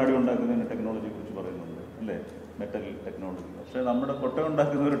 ആറന്മുള കണ്ണാടി ഉണ്ടാക്കുന്നതിൻ്റെ ടെക്നോളജിയെ കുറിച്ച് പറയുന്നുണ്ട്, അല്ലേ, മെറ്റൽ ടെക്നോളജി. പക്ഷേ നമ്മുടെ കൊട്ട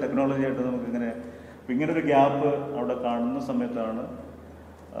ഉണ്ടാക്കുന്ന ഒരു ടെക്നോളജിയായിട്ട് നമുക്കിങ്ങനെ ഇങ്ങനൊരു ഗ്യാപ്പ് അവിടെ കാണുന്ന സമയത്താണ്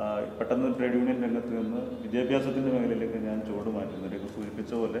പെട്ടെന്ന് ട്രേഡ് യൂണിയൻ രംഗത്ത് നിന്ന് വിദ്യാഭ്യാസത്തിൻ്റെ മേഖലയിലേക്ക് ഞാൻ ചുവട് മാറ്റുന്നതിലേക്ക്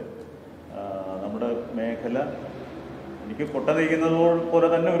സൂചിപ്പിച്ച പോലെ നമ്മുടെ മേഖല എനിക്ക് കൊട്ട നെയ്യുന്നത് പോലെ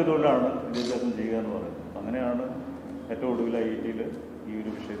തന്നെ ഒരു തൊഴിലാണ് വിദ്യാഭ്യാസം ചെയ്യുക എന്ന് പറയുന്നത്. അങ്ങനെയാണ് ഏറ്റവും ഒടുവിൽ IIT-യിൽ ഈ ഒരു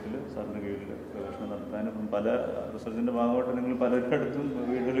വിഷയത്തിൽ സാറിൻ്റെ കീഴിൽ ഗവേഷണം നടത്താനും പല റിസർച്ചിൻ്റെ ഭാഗമായിട്ട് നിങ്ങൾ പലരിടത്തും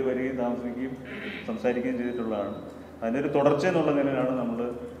വീടുകളിൽ വരികയും താമസിക്കുകയും സംസാരിക്കുകയും ചെയ്തിട്ടുള്ളതാണ്. അതിൻ്റെ ഒരു തുടർച്ച എന്നുള്ള നിലയിലാണ് നമ്മൾ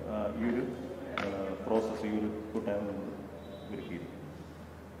ഈ ഒരു പ്രോസസ്സ്, ഈ ഒരു കൂട്ടായ്മ നമ്മൾ ഒരുക്കിയിരിക്കുന്നത്.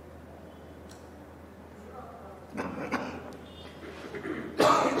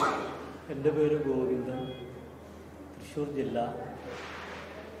 എൻ്റെ പേര് ഗോവിന്ദൻ, തൃശ്ശൂർ ജില്ല,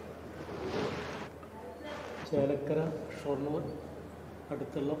 ചേലക്കര ഷൊർണൂർ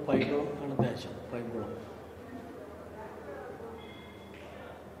അടുത്തുള്ള പൈകുളം ആണ് ദേശം. പൈകുളം.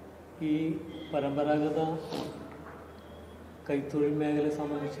 ഈ പരമ്പരാഗത കൈത്തൊഴിൽ മേഖലയെ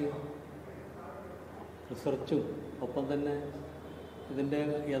സംബന്ധിച്ച് റിസർച്ചും ഒപ്പം തന്നെ ഇതിൻ്റെ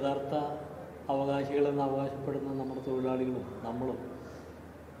യഥാർത്ഥ അവകാശികളെന്ന് അവകാശപ്പെടുന്ന നമ്മുടെ തൊഴിലാളികളും നമ്മളും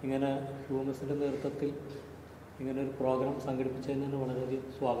ഇങ്ങനെ ഹ്യൂമസിൻ്റെ നേതൃത്വത്തിൽ ഇങ്ങനൊരു പ്രോഗ്രാം സംഘടിപ്പിച്ചതിന് വളരെയധികം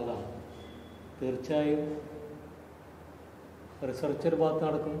സ്വാഗതമാണ്. തീർച്ചയായും റിസർച്ച് ഒരു ഭാഗത്ത്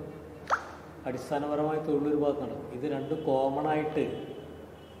നടക്കും, അടിസ്ഥാനപരമായ തൊഴിലൊരു ഭാഗത്ത് നടക്കും. ഇത് രണ്ട് കോമണായിട്ട്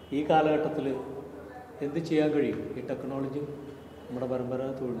ഈ കാലഘട്ടത്തിൽ എന്ത് ചെയ്യാൻ കഴിയും? ഈ ടെക്നോളജിയും നമ്മുടെ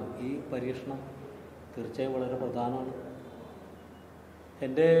പരമ്പരാഗത തൊഴിലും ഈ പരീക്ഷണം തീർച്ചയായും വളരെ പ്രധാനമാണ്.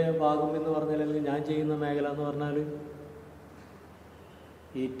 എൻ്റെ ഭാഗം എന്ന് പറഞ്ഞാൽ, അല്ലെങ്കിൽ ഞാൻ ചെയ്യുന്ന മേഖല എന്ന് പറഞ്ഞാൽ,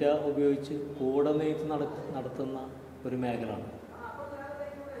 ഈറ്റ ഉപയോഗിച്ച് കൂട നെയ്ത്ത് നടത്തുന്ന ഒരു മേഖലയാണ്.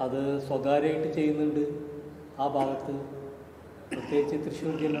 അത് സ്വകാര്യമായിട്ട് ചെയ്യുന്നുണ്ട് ആ ഭാഗത്ത്. പ്രത്യേകിച്ച്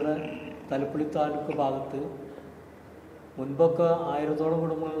തൃശ്ശൂർ ജില്ലയുടെ തലപ്പള്ളി താലൂക്ക് ഭാഗത്ത് മുൻപൊക്കെ 1000-ഓളം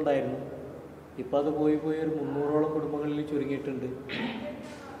കുടുംബങ്ങളുണ്ടായിരുന്നു. ഇപ്പോൾ അത് പോയി ഒരു 300-ഓളം കുടുംബങ്ങളിൽ ചുരുങ്ങിയിട്ടുണ്ട്.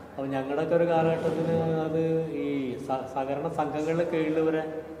 അപ്പോൾ ഞങ്ങളുടെയൊക്കെ ഒരു കാലഘട്ടത്തിന് അത് ഈ സഹകരണ സംഘങ്ങളുടെ കീഴിൽ വരെ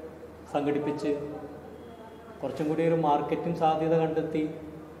സംഘടിപ്പിച്ച് കുറച്ചും കൂടി ഒരു മാർക്കറ്റിംഗ് സാധ്യത കണ്ടെത്തി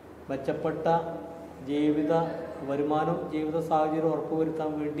മെച്ചപ്പെട്ട വരുമാനം, ജീവിത സാഹചര്യം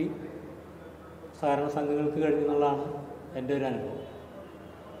ഉറപ്പുവരുത്താൻ വേണ്ടി സഹകരണ സംഘങ്ങൾക്ക് കഴിഞ്ഞെന്നുള്ളതാണ് എൻ്റെ ഒരു അനുഭവം.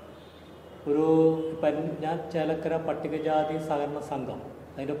 ഞാൻ ചേലക്കര പട്ടികജാതി സഹകരണ സംഘം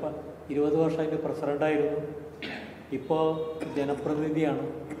അതിൻ്റെ 20 വർഷം അതിൻ്റെ പ്രസിഡൻ്റായിരുന്നു. ഇപ്പോൾ ജനപ്രതിനിധിയാണ്,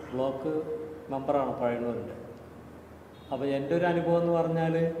 ബ്ലോക്ക് മെമ്പറാണ് പഴയന്നൂരിൻ്റെ. അപ്പോൾ എൻ്റെ ഒരു അനുഭവം എന്ന്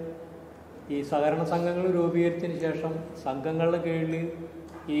പറഞ്ഞാൽ, ഈ സഹകരണ സംഘങ്ങൾ രൂപീകരിച്ചതിന് ശേഷം സംഘങ്ങളുടെ കീഴിൽ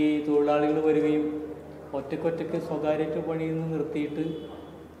ഈ തൊഴിലാളികൾ വരികയും ഒറ്റയ്ക്കൊറ്റയ്ക്ക് സ്വകാര്യമായിട്ട് പണിയിൽ നിന്ന് നിർത്തിയിട്ട്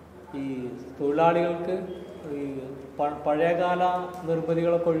ഈ തൊഴിലാളികൾക്ക് ഈ പഴയകാല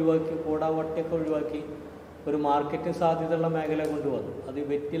നിർമ്മിതികളൊക്കെ ഒഴിവാക്കി, കൂടാവട്ടയൊക്കെ ഒഴിവാക്കി ഒരു മാർക്കറ്റിംഗ് സാധ്യതയുള്ള മേഖല കൊണ്ടുവന്നു. അത്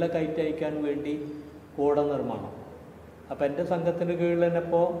വെറ്റില കയറ്റി അയക്കാൻ വേണ്ടി കൂട നിർമ്മാണം. അപ്പോൾ എൻ്റെ സംഘത്തിൻ്റെ കീഴിൽ തന്നെ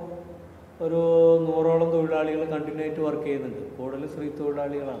ഇപ്പോൾ ഒരു 100-ഓളം തൊഴിലാളികൾ കണ്ടിന്യൂ ആയിട്ട് വർക്ക് ചെയ്യുന്നുണ്ട്. കൂടുതൽ സ്ത്രീ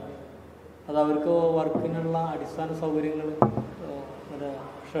തൊഴിലാളികളാണ്. അത് അവർക്ക് വർക്കിനുള്ള അടിസ്ഥാന സൗകര്യങ്ങൾ,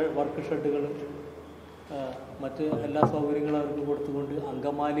 വർക്ക് ഷെഡുകൾ, മറ്റ് എല്ലാ സൗകര്യങ്ങളും അവർക്ക് കൊടുത്തുകൊണ്ട്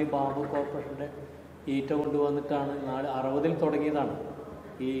അങ്കമാലി ബാമ്പു കോർപ്പറേഷൻ്റെ ഈറ്റ കൊണ്ടുവന്നിട്ടാണ് 60-ൽ തുടങ്ങിയതാണ്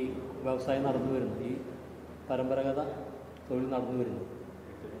ഈ വ്യവസായം നടന്നു വരുന്നത്, ഈ പരമ്പരാഗത തൊഴിൽ നടന്നു വരുന്നത്.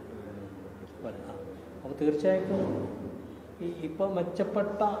 അപ്പോൾ തീർച്ചയായിട്ടും ഇപ്പോൾ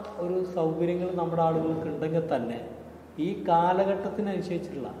മെച്ചപ്പെട്ട ഒരു സൗകര്യങ്ങൾ നമ്മുടെ ആളുകൾക്ക് ഉണ്ടെങ്കിൽ തന്നെ ഈ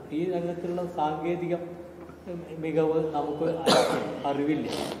കാലഘട്ടത്തിനനുസരിച്ചുള്ള ഈ രംഗത്തുള്ള സാങ്കേതിക മികവ് നമുക്ക് അറിവില്ല.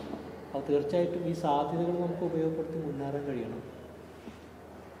 അപ്പോൾ തീർച്ചയായിട്ടും ഈ സാധ്യതകൾ നമുക്ക് ഉപയോഗപ്പെടുത്തി മുന്നേറാൻ കഴിയണം.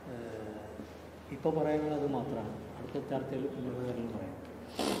 ഇപ്പോൾ പറയാനുള്ളത് അത് മാത്രമാണ്. അടുത്ത ചർച്ചയിൽ പിന്നീട് കാര്യങ്ങൾ പറയാം.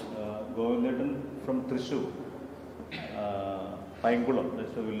 Govindatan from Thrissur, Painkulam,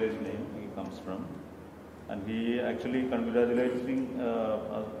 that's the village name he comes from. And he actually congratulating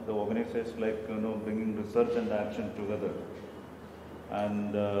the organizers like, bringing research and action together.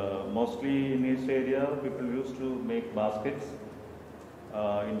 And mostly in his area, people used to make baskets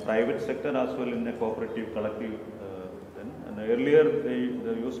in private sector as well in a cooperative, collective. And earlier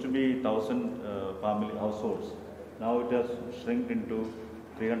there used to be 1,000 family households. Now it has shrunk into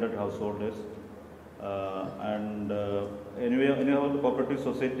 300 householders. Anyhow, the cooperative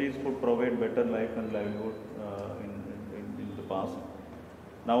societies could provide better life and livelihood in the past.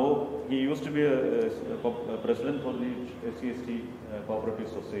 Now, he used to be a president for the SCST cooperative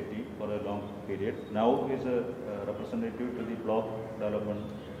society for a long period. Now he is a representative to the block development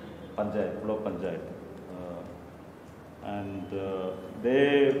block panchayat.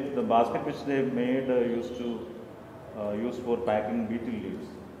 The basket which they made used to use for packing betel leaves.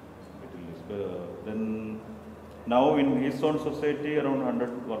 Then now in his own society around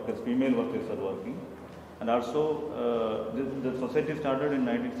 100 workers, female workers are working. And also the society started in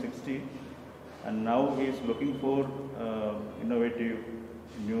 1960, and now he is looking for innovative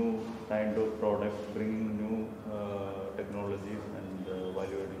new kind of products, bringing new technologies and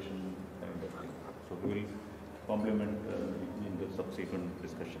value addition kind of thing. So we will complement in the subsequent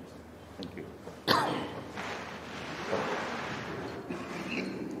discussions. Thank you.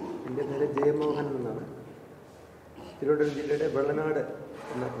 എൻ്റെ പേര് ജയമോഹൻ എന്നാണ്. തിരുവനന്തപുരം ജില്ലയുടെ വെള്ളനാട്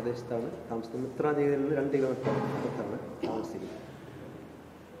എന്ന പ്രദേശത്താണ് താമസിക്കുന്നത്. മിത്രാജയിൽ നിന്ന് 2 kilometre അടുത്താണ് താമസിക്കുന്നത്.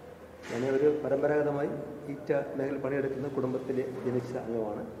 ഞാൻ ഒരു പരമ്പരാഗതമായി ഈറ്റ മേഖല പണിയെടുക്കുന്ന കുടുംബത്തിൽ ജനിച്ച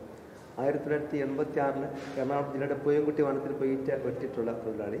അംഗമാണ്. 1986 എറണാകുളം ജില്ലയുടെ പൂയംകുട്ടി വനത്തിൽ പോയി ഈറ്റ വെട്ടിയിട്ടുള്ള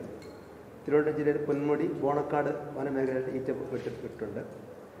തൊഴിലാളി. തിരുവനന്തപുരം ജില്ലയുടെ പൊന്മുടി ബോണക്കാട് വനമേഖലയിൽ ഈറ്റ വെട്ടിട്ടുണ്ട്.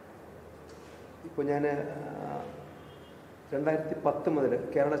 ഇപ്പോൾ ഞാൻ 2010 മുതൽ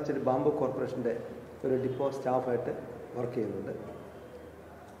കേരള സ്റ്റേറ്റ് ബാംബു കോർപ്പറേഷൻ്റെ ഒരു ഡിപ്പോ സ്റ്റാഫായിട്ട് വർക്ക് ചെയ്യുന്നുണ്ട്.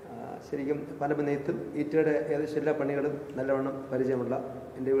 ശരിക്കും പല നെയ്ത്തും ഈറ്റയുടെ ഏകദേശം എല്ലാ പണികളും നല്ലവണ്ണം പരിചയമുള്ള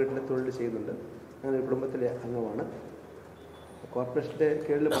എൻ്റെ വീട്ടിലെ തൊഴിൽ ചെയ്യുന്നുണ്ട്. ഞാനൊരു കുടുംബത്തിലെ അംഗമാണ്. കോർപ്പറേഷൻ്റെ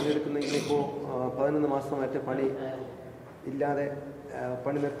കീഴിൽ പണിയെടുക്കുന്നെങ്കിൽ ഇപ്പോൾ 11 മാസമായിട്ട് പണി ഇല്ലാതെ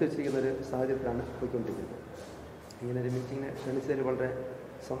പണി നിർത്തിവെച്ചിരിക്കുന്നൊരു സാഹചര്യത്തിലാണ് പോയിക്കൊണ്ടിരിക്കുന്നത്. ഇങ്ങനൊരു മീറ്റിങ്ങിനെ ക്ഷണിച്ചതിൽ വളരെ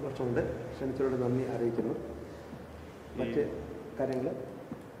സന്തോഷമുണ്ട്. ക്ഷണിച്ചവരോട് നന്ദി അറിയിക്കുന്നു. മറ്റ് കാര്യങ്ങൾ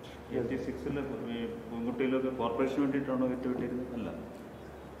 86 പൂങ്കുട്ടിയിലൊക്കെ കോർപ്പറേഷന് വേണ്ടിയിട്ടാണോ വിട്ടുവിട്ടിരുന്നത്?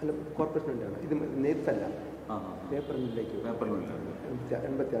 അല്ല, കോർപ്പറേഷന് വേണ്ടിയാണ്. ഇത് നെയ്ത്തല്ല, paper മില്ലിലേക്ക്.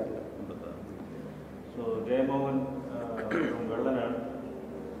 86. So Jaymohan from Vellanad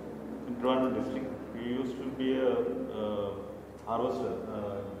in Trivandrum district. He used to be a harvester,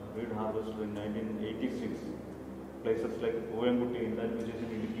 wheat harvester in 1986. Places like Oyangutti, in that which is in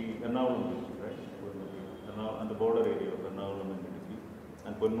Idukki, Ernakulam district, right? And the border area of Ernakulam and Idukki.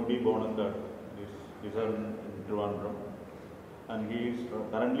 And Ponmudi, Bonakkad, these are in Trivandrum. And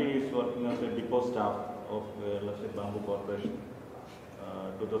currently he is working as a depot staff of Bamboo Corporation,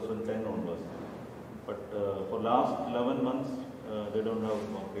 2010 onwards. But for last 11 months, they don't have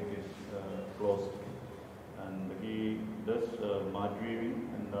work. It is closed. And he does mat weaving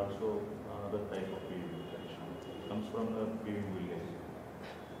and also other type of weaving. Comes from a weaving village.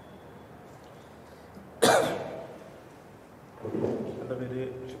 എൻ്റെ പേര്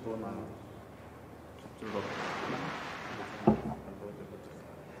ഷിപ്പു എന്നാണ്.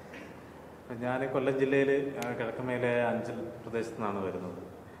 ഞാൻ കൊല്ലം ജില്ലയിൽ കിഴക്കമേലെ അഞ്ചൽ പ്രദേശത്തു നിന്നാണ് വരുന്നത്.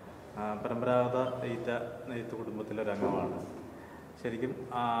 പരമ്പരാഗത നെയ്ത്ത് കുടുംബത്തിലൊരംഗമാണ്. ശരിക്കും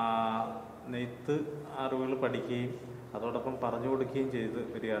നെയ്ത്ത് അറിവുകൾ പഠിക്കുകയും അതോടൊപ്പം പറഞ്ഞു കൊടുക്കുകയും ചെയ്ത്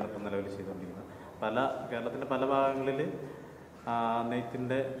വരികയാണ് ഇപ്പം നിലവിൽ ചെയ്തുകൊണ്ടിരിക്കുന്നത്. കേരളത്തിൻ്റെ പല ഭാഗങ്ങളിൽ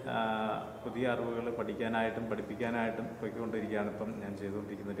നെയ്ത്തിൻ്റെ പുതിയ അറിവുകൾ പഠിക്കാനായിട്ടും പഠിപ്പിക്കാനായിട്ടും പോയിക്കൊണ്ടിരിക്കുകയാണ് ഇപ്പം ഞാൻ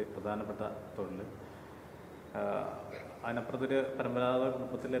ചെയ്തുകൊണ്ടിരിക്കുന്നൊരു പ്രധാനപ്പെട്ട തൊഴിൽ. അതിനപ്പുറത്തൊരു പരമ്പരാഗത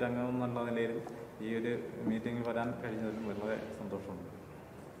കുടുംബത്തിലെ രംഗം എന്നുള്ള നിലയിൽ ഈ ഒരു മീറ്റിങ്ങിൽ വരാൻ കഴിഞ്ഞതിലും വളരെ സന്തോഷമുണ്ട്.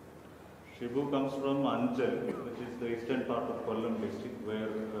 Shibu comes from Anjal, which is the eastern part of Kollam district,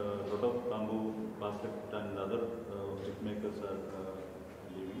 where a lot of bamboo basket and other stick makers are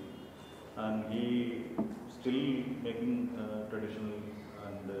living. And he still making traditional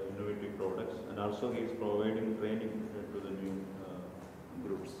and innovative products, and also he is providing training to the new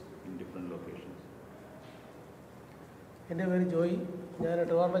groups in different locations. എൻ്റെ പേര് ജോയി. ഞാൻ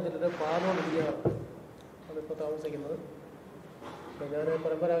ട്രിവാൻഡ്രം ജില്ലയിലെ പാലോട് ജില്ലയാണ് ഇപ്പോൾ താമസിക്കുന്നത്. ഞാൻ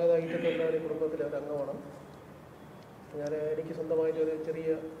പരമ്പരാഗത ഈറ്റ തൊഴിലാളി കുടുംബത്തിലെ ഒരു അംഗമാണ്. എനിക്ക് സ്വന്തമായിട്ട് ഒരു ചെറിയ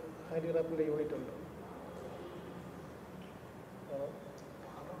ഹാൻഡിക്രാഫ്റ്റിൻ്റെ യൂണിറ്റ് ഉണ്ട്.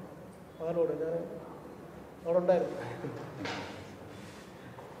 പാലോട് ഞാൻ അവിടെ ഉണ്ടായിരുന്നു.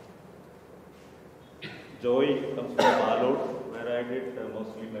 Joy comes from Palod, where I did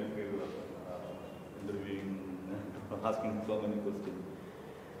mostly my career, interviewing, asking so many questions.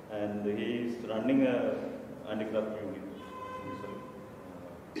 And he is running a handicraft unit himself.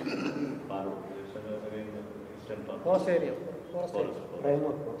 Palod, it's again eastern part. Forest area.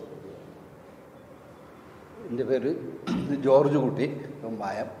 എൻ്റെ പേര് George കുട്ടി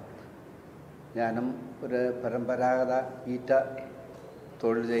പായം. ഞാനും ഒരു പരമ്പരാഗത ഈറ്റ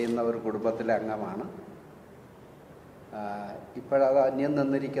തൊഴിൽ ചെയ്യുന്ന ഒരു കുടുംബത്തിലെ അംഗമാണ്. ഇപ്പോഴത് അന്യം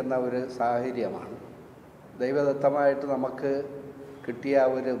നിന്നിരിക്കുന്ന ഒരു സാഹചര്യമാണ്. ദൈവദത്തമായിട്ട് നമുക്ക് കിട്ടിയ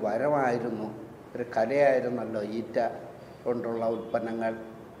ഒരു വരമായിരുന്നു, ഒരു കലയായിരുന്നല്ലോ ഈറ്റ കൊണ്ടുള്ള ഉൽപ്പന്നങ്ങൾ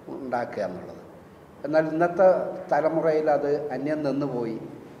ഉണ്ടാക്കുക എന്നുള്ളത്. എന്നാൽ ഇന്നത്തെ തലമുറയിൽ അത് അന്യം നിന്നുപോയി.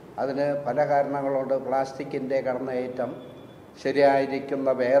 അതിന് പല കാരണങ്ങളുണ്ട്. പ്ലാസ്റ്റിക്കിൻ്റെ കടന്നേറ്റം, ശരിയായിരിക്കുന്ന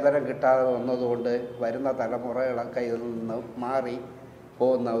വേതനം കിട്ടാതെ വന്നതുകൊണ്ട് വരുന്ന തലമുറകളൊക്കെ ഇതിൽ നിന്ന് മാറി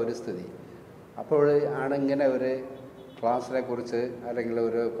പോകുന്ന ഒരു സ്ഥിതി. അപ്പോൾ ആണ് ഇങ്ങനെ ഒരു ക്ലാസ്സിനെ കുറിച്ച് അല്ലെങ്കിൽ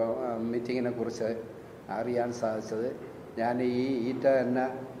ഒരു മീറ്റിങ്ങിനെ കുറിച്ച് അറിയാൻ സാധിച്ചത്. ഞാൻ ഈ ഈറ്റ തന്നെ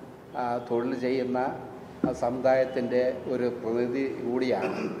തൊഴിൽ ചെയ്യുന്ന സമുദായത്തിൻ്റെ ഒരു പ്രതിനിധി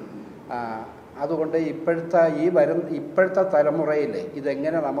കൂടിയാണ്. അതുകൊണ്ട് ഇപ്പോഴത്തെ തലമുറയിൽ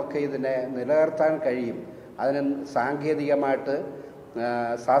ഇതെങ്ങനെ നമുക്ക് ഇതിനെ നിലനിർത്താൻ കഴിയും, അതിന് സാങ്കേതികമായിട്ട്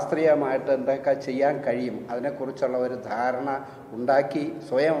ശാസ്ത്രീയമായിട്ട് എന്തൊക്കെ ചെയ്യാൻ കഴിയും, അതിനെക്കുറിച്ചുള്ള ഒരു ധാരണ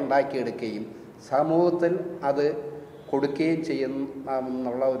സ്വയം ഉണ്ടാക്കിയെടുക്കുകയും സമൂഹത്തിൽ അത് കൊടുക്കുകയും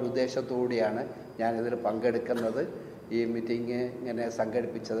ചെയ്യുന്നുള്ള ഒരു ഉദ്ദേശത്തോടെയാണ് ഞാനിതിൽ പങ്കെടുക്കുന്നത്. ഈ മീറ്റിംഗ് ഇങ്ങനെ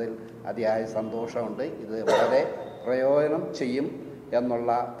സംഘടിപ്പിച്ചതിൽ അതിയായ സന്തോഷമുണ്ട്. ഇത് വളരെ പ്രയോജനം ചെയ്യും എന്നുള്ള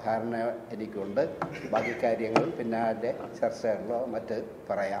ധാരണ എനിക്കുണ്ട്. ബാക്കി കാര്യങ്ങൾ പിന്നാലെ ചർച്ചകളിലോ മറ്റ്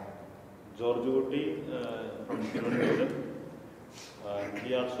പറയാം. George Woody from Thiruvananthapuram. He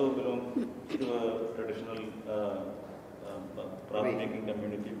also belongs to a traditional craft making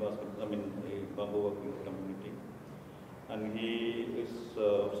community, bamboo working community. And his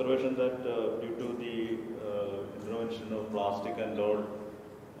observation that due to the intervention of plastic and all,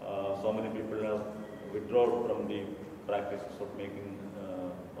 so many people have withdrawn from the practices of making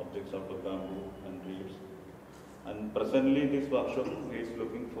objects out of bamboo and reeds. And presently this workshop is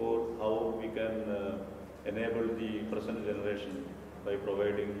looking for how we can enable the present generation by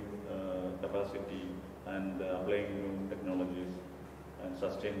providing capacity and applying new technologies and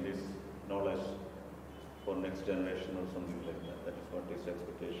sustain this knowledge for next generation or something like that. That is what is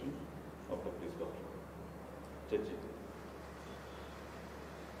expectation out of this workshop. Chechi.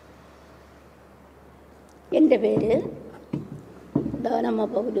 എൻ്റെ പേര് ദാനമ്മ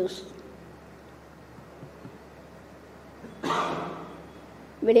പൗലൂസ്.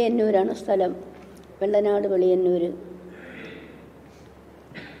 വെളിയന്നൂരാണ് സ്ഥലം, വെള്ളനാട് വെളിയന്നൂർ.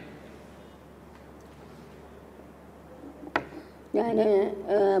 ഞാൻ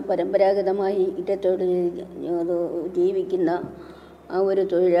പരമ്പരാഗതമായി ഇറ്റത്തോട് ജീവിക്കുന്ന ഒരു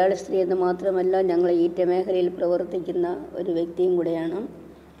തൊഴിലാളി സ്ത്രീ എന്ന് മാത്രമല്ല, ഞങ്ങൾ ഈറ്റ മേഖലയിൽ പ്രവർത്തിക്കുന്ന ഒരു വ്യക്തിയും കൂടെയാണ്.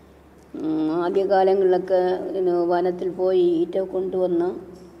 ആദ്യകാലങ്ങളിലൊക്കെ വനത്തിൽ പോയി ഈറ്റ കൊണ്ടുവന്ന്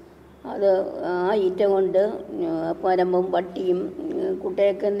ആ ഈറ്റ കൊണ്ട് പരമ്പും പട്ടിയും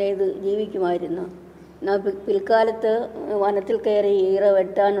കുട്ടയൊക്കെ നെയ്ത് ജീവിക്കുമായിരുന്നു. എന്നാൽ പിൽക്കാലത്ത് വനത്തിൽ കയറി ഈറ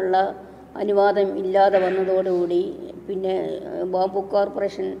വെട്ടാനുള്ള അനുവാദം ഇല്ലാതെ വന്നതോടുകൂടി പിന്നെ ബാംബു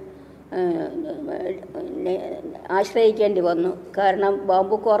കോർപ്പറേഷൻ ആശ്രയിക്കേണ്ടി വന്നു. കാരണം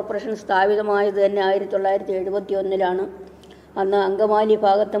ബാംബു കോർപ്പറേഷൻ സ്ഥാപിതമായത് തന്നെ 1971 അന്ന് അങ്കമാലി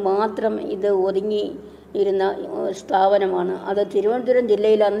ഭാഗത്ത് മാത്രം ഇത് ഒതുങ്ങി ഇരുന്ന സ്ഥാപനമാണ്. അത് തിരുവനന്തപുരം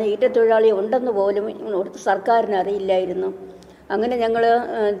ജില്ലയിൽ അന്ന് ഈറ്റത്തൊഴിലാളി ഉണ്ടെന്ന് പോലും സർക്കാരിന് അറിയില്ലായിരുന്നു. അങ്ങനെ ഞങ്ങൾ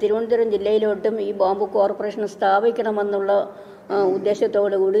തിരുവനന്തപുരം ജില്ലയിലോട്ടും ഈ ബാംബു കോർപ്പറേഷൻ സ്ഥാപിക്കണമെന്നുള്ള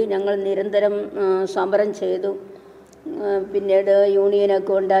ഉദ്ദേശത്തോടു കൂടി ഞങ്ങൾ നിരന്തരം സമരം ചെയ്തു. പിന്നീട്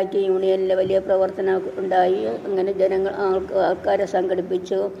യൂണിയനൊക്കെ ഉണ്ടാക്കി, യൂണിയനിലെ വലിയ പ്രവർത്തനം ഉണ്ടായി. അങ്ങനെ ആൾക്കാരെ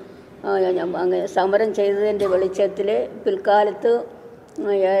സംഘടിപ്പിച്ചു. അങ്ങനെ സമരം ചെയ്തതിൻ്റെ വെളിച്ചത്തിൽ പിൽക്കാലത്ത്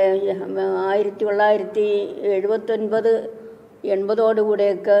 1979-80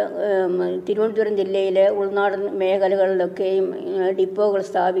 തിരുവനന്തപുരം ജില്ലയിലെ ഉൾനാടൻ മേഖലകളിലൊക്കെയും ഡിപ്പോകൾ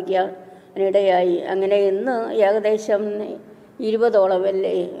സ്ഥാപിക്കാനിടയായി. അങ്ങനെ ഇന്ന് ഏകദേശം 20ഓളം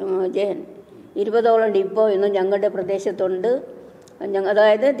 20ഓളം ഡിപ്പോ ഇന്ന് ഞങ്ങളുടെ പ്രദേശത്തുണ്ട്.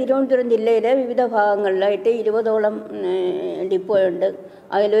 അതായത് തിരുവനന്തപുരം ജില്ലയിലെ വിവിധ ഭാഗങ്ങളിലായിട്ട് 20ഓളം ഡിപ്പോയുണ്ട്.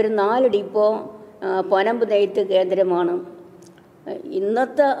 അതിലൊരു 4 ഡിപ്പോ പനമ്പ് നെയ്ത്ത് കേന്ദ്രമാണ്.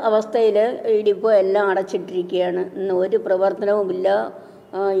 ഇന്നത്തെ അവസ്ഥയിൽ ഈ ഡിപ്പോ എല്ലാം അടച്ചിട്ടിരിക്കുകയാണ്. ഇന്ന് ഒരു പ്രവർത്തനവുമില്ല,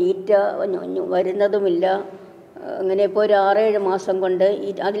 ഈറ്റ വരുന്നതുമില്ല. അങ്ങനെ ഇപ്പോൾ ഒരു 6-7 മാസം കൊണ്ട്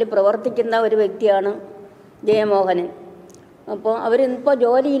അതിൽ പ്രവർത്തിക്കുന്ന ഒരു വ്യക്തിയാണ് ജയമോഹനൻ. അപ്പോൾ അവരിപ്പോൾ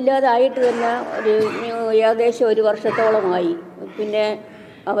ജോലിയില്ലാതായിട്ട് തന്നെ ഏകദേശം 1 വർഷത്തോളമായി. പിന്നെ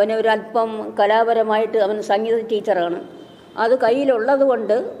അവനൊരല്പം കലാപരമായിട്ട് അവൻ സംഗീത ടീച്ചറാണ്. അത് കയ്യിലുള്ളത്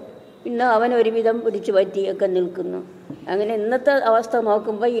കൊണ്ട് പിന്നെ അവനൊരുവിധം പിടിച്ചു പറ്റിയൊക്കെ നിൽക്കുന്നു. അങ്ങനെ ഇന്നത്തെ അവസ്ഥ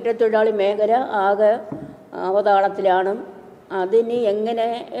നോക്കുമ്പോൾ ഇരത്തൊഴിലാളി മേഖല ആകെ അവതാളത്തിലാണ്. അതിന് എങ്ങനെ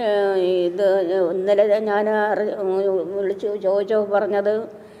ഇത് ഇന്നലെ ഞാൻ വിളിച്ചു ചോദിച്ചപ്പോൾ പറഞ്ഞത്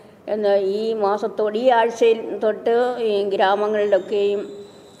ഈ മാസത്തോട് ഈ ആഴ്ചയിൽ തൊട്ട് ഈ ഗ്രാമങ്ങളിലൊക്കെയും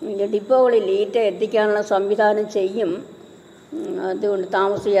ഡിപ്പോകളിൽ ഈറ്റ എത്തിക്കാനുള്ള സംവിധാനം ചെയ്യും. അതുകൊണ്ട്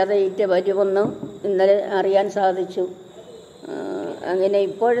താമസിയാതെ ഈറ്റ വരുമെന്ന് ഇന്നലെ അറിയാൻ സാധിച്ചു. അങ്ങനെ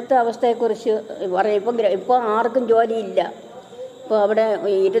ഇപ്പോഴത്തെ അവസ്ഥയെക്കുറിച്ച് പറയും. ഇപ്പോൾ ആർക്കും ജോലിയില്ല. ഇപ്പോൾ അവിടെ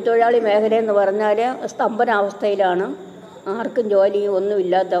ഈറ്റത്തൊഴിലാളി മേഖല എന്ന് പറഞ്ഞാൽ സ്തംഭനാവസ്ഥയിലാണ്. ആർക്കും ജോലി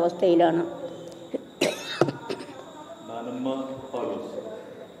ഒന്നുമില്ലാത്ത അവസ്ഥയിലാണ്.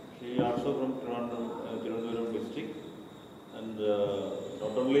 She also from Trivandrum district, and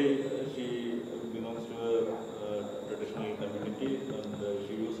not only she belongs to a traditional community, and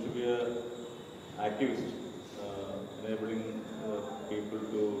she used to be an activist, enabling people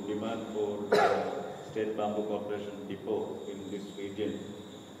to demand for State Bamboo Corporation depot in this region.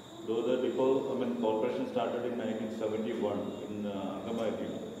 Though the depot, corporation started in 1971 in Angamati,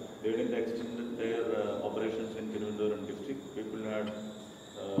 they didn't extend their operations in Trivandrum district. People had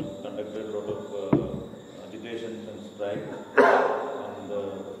conducted a lot of agitations and strikes, and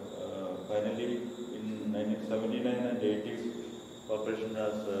finally in 1979 and 80s, corporation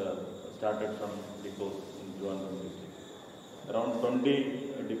has started some depots in Trivandrum district. Around 20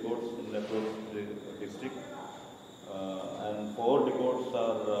 depots in across the district, and 4 depots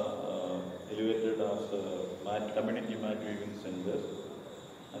are elevated as community mat weaving centers.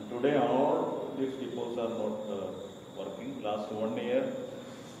 And today all these depots are not working. Last 1 year,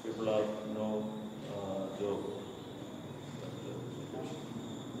 people have no job.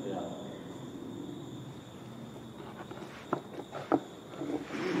 Yeah.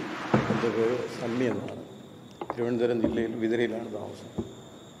 എൻ്റെ പേര് സണ്ണി എന്നാണ്. തിരുവനന്തപുരം ജില്ലയിൽ വിതിരയിലാണ് താമസം.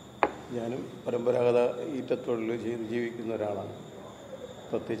 ഞാനും പരമ്പരാഗത ഈറ്റത്തൊഴിൽ ചെയ്ത് ജീവിക്കുന്ന ഒരാളാണ്.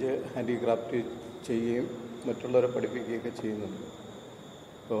 പ്രത്യേകിച്ച് ഹാൻഡിക്രാഫ്റ്റ് ചെയ്യുകയും മറ്റുള്ളവരെ പഠിപ്പിക്കുകയൊക്കെ ചെയ്യുന്നുണ്ട്.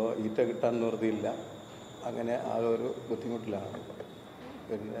 ഇപ്പോൾ ഈറ്റ കിട്ടാൻ നിവൃത്തിയില്ല. അങ്ങനെ ആകെ ഒരു ബുദ്ധിമുട്ടിലാണ്.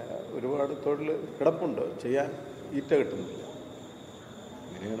 പിന്നെ ഒരുപാട് തൊഴിൽ കിടപ്പുണ്ട്, ചെയ്യാൻ ഈറ്റ കിട്ടുന്നില്ല.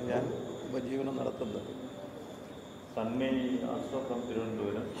 അങ്ങനെയാണ് ഞാൻ ഉപജീവനം നടത്തുന്നത്. Sunny also from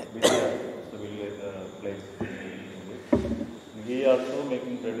Trivandrum, Vidya is the village place. He also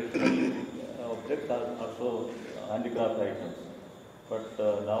making traditional objects, also handicraft items. But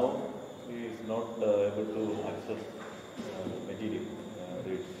now he is not able to access material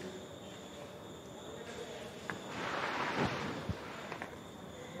rates.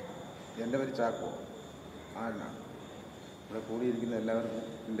 എൻ്റെ പേര് ചാക്കോ ആരനാണ്. ഇവിടെ കൂടിയിരിക്കുന്ന എല്ലാവർക്കും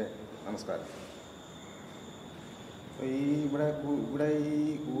എൻ്റെ നമസ്കാരം. ഇവിടെ ഈ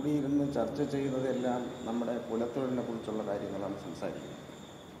കൂടിയിരുന്ന് ചർച്ച ചെയ്യുന്നതെല്ലാം നമ്മുടെ കുലത്തൊഴിലിനെ കുറിച്ചുള്ള കാര്യങ്ങളാണ് സംസാരിക്കുന്നത്.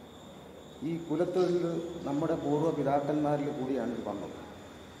 ഈ കുലത്തൊഴിൽ നമ്മുടെ പൂർവ്വപിതാക്കന്മാരിൽ കൂടിയാണ് ഇത് വന്നത്.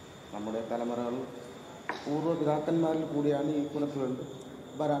 നമ്മുടെ തലമുറകൾ പൂർവ്വപിതാക്കന്മാരിൽ കൂടിയാണ് ഈ കുലത്തൊഴിൽ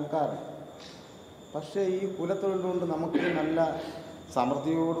വരാൻ കാരണം. പക്ഷേ ഈ കുലത്തൊഴിൽ കൊണ്ട് നമുക്ക് നല്ല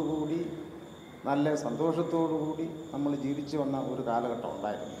സമൃദ്ധിയോടുകൂടി നല്ല സന്തോഷത്തോടുകൂടി നമ്മൾ ജീവിച്ചു വന്ന ഒരു കാലഘട്ടം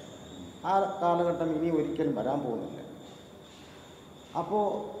ഉണ്ടായിരുന്നു. ആ കാലഘട്ടം ഇനി ഒരിക്കലും വരാൻ പോകുന്നില്ല. അപ്പോൾ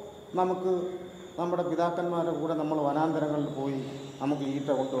നമുക്ക് നമ്മുടെ പിതാക്കന്മാരുടെ കൂടെ നമ്മൾ വനാന്തരങ്ങളിൽ പോയി നമുക്ക് ഈറ്റ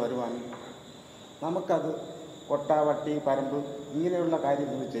കൊണ്ടുവരുവാനും നമുക്കത് കൊട്ട, വട്ടി, പരമ്പ് ഇങ്ങനെയുള്ള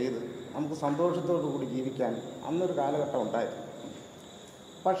കാര്യങ്ങൾ ചെയ്ത് നമുക്ക് സന്തോഷത്തോടു കൂടി ജീവിക്കാൻ അന്നൊരു കാലഘട്ടം ഉണ്ടായിരുന്നു.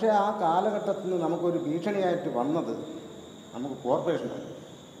 പക്ഷേ ആ കാലഘട്ടത്തിൽ നിന്ന് നമുക്കൊരു ഭീഷണിയായിട്ട് വന്നത് നമുക്ക് കോർപ്പറേഷനാണ്,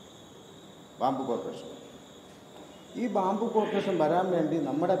 ബാംബു കോർപ്പറേഷൻ. ഈ ബാംബു കോർപ്പറേഷൻ വരാൻ വേണ്ടി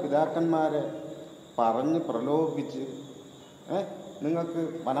നമ്മുടെ പിതാക്കന്മാരെ പറഞ്ഞ് പ്രലോഭിപ്പിച്ച് നിങ്ങൾക്ക്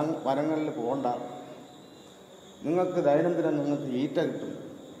വനങ്ങളിൽ പോകണ്ട, നിങ്ങൾക്ക് ദൈനംദിനം നിങ്ങൾക്ക് ഈറ്റ കിട്ടും,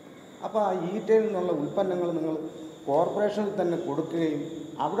 അപ്പോൾ ആ ഈറ്റയിൽ നിന്നുള്ള ഉൽപ്പന്നങ്ങൾ നിങ്ങൾ കോർപ്പറേഷനിൽ തന്നെ കൊടുക്കുകയും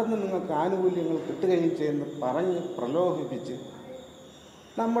അവിടെ നിന്ന് നിങ്ങൾക്ക് ആനുകൂല്യങ്ങൾ കിട്ടുകയും ചെയ്യുന്നു പറഞ്ഞ് പ്രലോഭിപ്പിച്ച്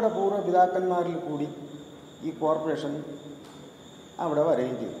നമ്മുടെ പൂർവ്വപിതാക്കന്മാരിൽ കൂടി ഈ കോർപ്പറേഷൻ അവിടെ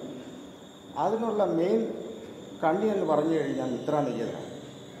വരികയും ചെയ്തു. അതിനുള്ള മെയിൻ കണ്ണി എന്ന് പറഞ്ഞു കഴിഞ്ഞാൽ മിത്രാനികേതനാണ്.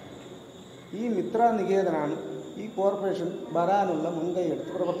 ഈ മിത്രാനികേതനാണ് ഈ കോർപ്പറേഷൻ വരാനുള്ള മുൻകൈ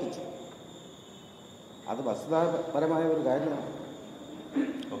എടുത്ത് പ്രവർത്തിച്ചത്. അത് വസ്തുതാപരമായ ഒരു കാര്യമാണ്.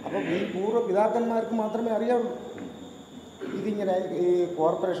 അപ്പം ഈ പൂർവ്വപിതാക്കന്മാർക്ക് മാത്രമേ അറിയാവുള്ളൂ ഇതിങ്ങനെ ഈ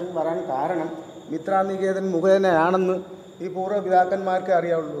കോർപ്പറേഷൻ വരാൻ കാരണം മിത്രാനികേതൻ മുഖേനയാണെന്ന് ഈ പൂർവ്വപിതാക്കന്മാർക്ക്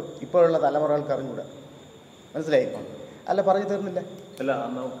അറിയാവുള്ളൂ. ഇപ്പോഴുള്ള തലമുറകൾക്ക് അറിഞ്ഞൂടാ. മനസ്സിലായി? അല്ല, പറഞ്ഞു തീർന്നില്ല. അല്ല,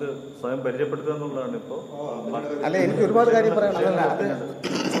 നമുക്ക് സ്വയം പരിചയപ്പെടുത്തുക എന്നുള്ളതാണ് ഇപ്പോൾ. അല്ല, എനിക്ക് ഒരുപാട് കാര്യം പറയാനുണ്ട്.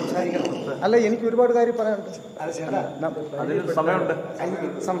 അല്ല, എനിക്ക് ഒരുപാട് കാര്യം പറയാനുണ്ട്. അതിന് സമയമുണ്ട്,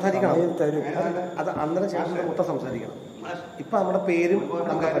 സംസാരിക്കണം. അത് അന്നേരം ചേട്ടൻ മൊത്തം സംസാരിക്കണം. ഇപ്പൊ നമ്മുടെ പേരും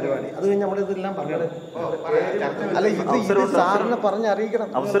നമ്മുടെ പരിപാടി അത് കഴിഞ്ഞ് നമ്മുടെ ഇതെല്ലാം പറയണം. അല്ല, ഇത് സാറിനെ പറഞ്ഞറിയിക്കണം.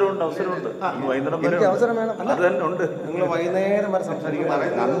 എനിക്ക് അവസരം വേണം. നിങ്ങൾ വൈകുന്നേരം വരെ സംസാരിക്കണം.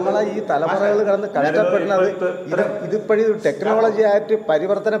 നമ്മളെ ഈ തലമുറകൾ കിടന്ന് കഷ്ടപ്പെടുന്നത് ഇതിപ്പോഴും ടെക്നോളജി ആയിട്ട്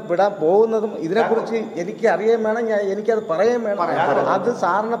പരിവർത്തനപ്പെടാൻ പോകുന്നതും ഇതിനെക്കുറിച്ച് എനിക്ക് അറിയാൻ വേണം. എനിക്കത് പറയാൻ വേണം. അത്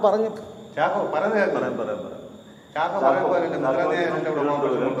സാറിനെ പറഞ്ഞ്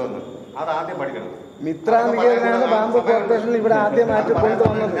അതാദ്യം പഠിക്കണം. മിത്രാനികേതനാണ് ബാംബു കോർപ്പറേഷൻ ഇവിടെ ആദ്യമായിട്ട്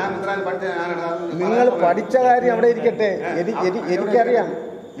കൊണ്ടുവന്നത്. നിങ്ങൾ പഠിച്ച കാര്യം അവിടെ ഇരിക്കട്ടെ. എനിക്കറിയാം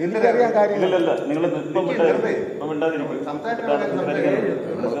കാര്യങ്ങൾ.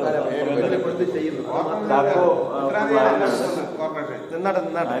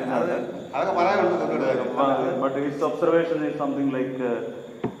 But his observation is something like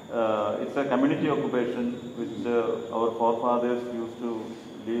it's a community occupation which our forefathers used to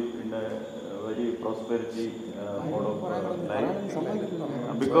live in a very prosperity mode of life.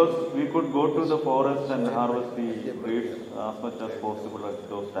 Because we could go to the forest and harvest the fruits as much as possible at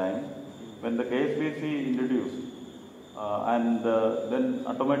those times. When the KSBC introduced, and then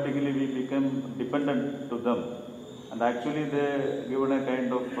automatically we became dependent to them. And actually they given a kind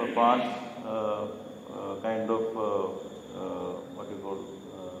of part, what you call,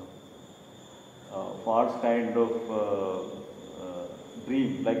 false kind of dream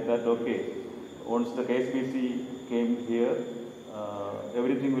like that. Okay, once the KSBC came here,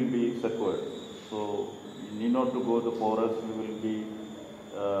 everything will be secured. So you need not to go to the forest. You will be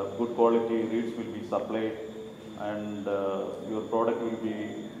good quality reeds will be supplied, and your product will be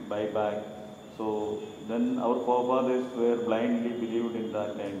buyback. So then our forefathers were blindly believed in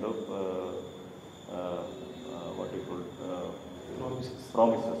that kind of what you call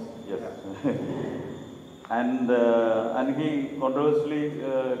promises. Yes. And he controversially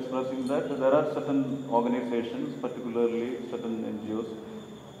expressing that there are certain organizations, particularly certain NGOs,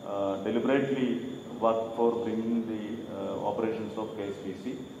 deliberately work for bringing the operations of KSBC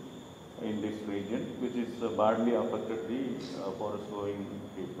in this region, which is badly affected the forest-going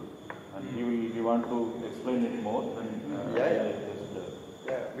people. And he want to explain it more. And,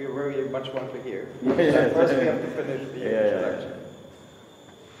 we very much want to hear. First we have to finish the introduction.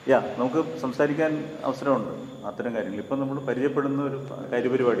 നമുക്ക് സംസാരിക്കാൻ അവസരമുണ്ട് അത്തരം കാര്യങ്ങൾ. ഇപ്പം നമ്മൾ പരിചയപ്പെടുന്ന ഒരു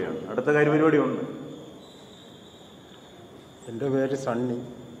കാര്യപരിപാടിയാണ്. അടുത്ത കാര്യപരിപാടി ഉണ്ട്. എൻ്റെ പേര് സണ്ണി,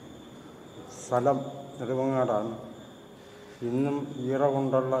 സ്ഥലം നെടുമങ്ങാടാണ്. ഇന്നും ഈറ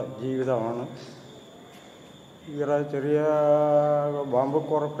കൊണ്ടുള്ള ജീവിതമാണ്. ഈറ ചെറിയ ബാംബു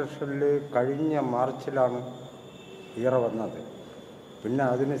കോർപ്പറേഷനിൽ കഴിഞ്ഞ മാർച്ചിലാണ് ഈറ വന്നത്. പിന്നെ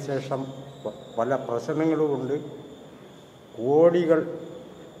അതിനുശേഷം പല പ്രശ്നങ്ങളും കൊണ്ട് കോടികൾ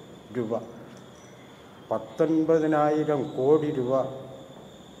രൂപ, 19,000 കോടി രൂപ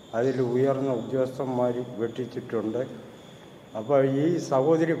അതിൽ ഉയർന്ന ഉദ്യോഗസ്ഥന്മാർ വെട്ടിച്ചിട്ടുണ്ട്. അപ്പോൾ ഈ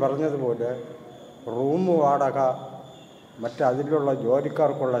സഹോദരി പറഞ്ഞതുപോലെ റൂം വാടക, മറ്റതിലുള്ള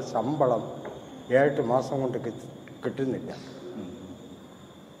ജോലിക്കാർക്കുള്ള ശമ്പളം 7 മാസം കൊണ്ട് കിട്ടുന്നില്ല.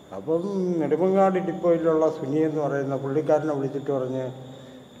 അപ്പം നെടുമങ്ങാട് ഡിപ്പോയിലുള്ള സുനി എന്ന് പറയുന്ന പുള്ളിക്കാരനെ വിളിച്ചിട്ട് പറഞ്ഞ്,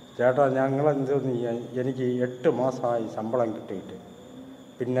 ചേട്ടാ ഞങ്ങളെന്തോന്ന് ചെയ്യാൻ, എനിക്ക് 8 മാസമായി ശമ്പളം കിട്ടിയിട്ട്.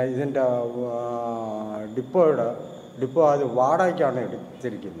 പിന്നെ ഇതിൻ്റെ ഡിപ്പോ അത് വാടകയ്ക്കാണ്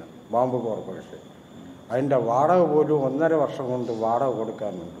എടുത്തിരിക്കുന്നത്, ബാംബു കോർപ്പറേഷൻ. അതിൻ്റെ വാടക പോലും 1.5 വർഷം കൊണ്ട് വാടക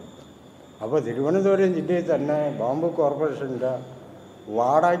കൊടുക്കാനുണ്ട്. അപ്പോൾ തിരുവനന്തപുരം ജില്ലയിൽ തന്നെ ബാംബു കോർപ്പറേഷൻ്റെ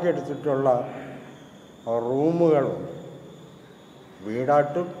വാടകയ്ക്ക് എടുത്തിട്ടുള്ള റൂമുകളുണ്ട്.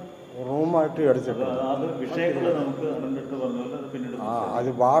 വീടായിട്ടും റൂമായിട്ടും എടുത്തിട്ടുണ്ട്. അത്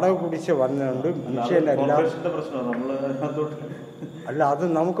വാടക കുടിച്ച് വന്നുകൊണ്ട് മിഷ്യനെല്ലാം അല്ല, അത്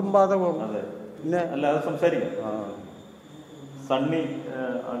നമുക്കും ബാധകമാണ്. പിന്നെ അല്ലാതെ സംസാരിക്കാം. Sunny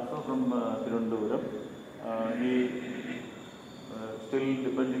also from Tirunelveli. He still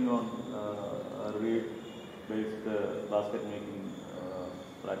depending on reed-based basket making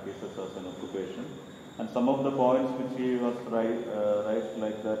practices as an occupation. And some of the points which he was raised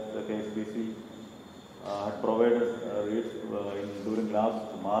like that the KSBC had provided reeds during last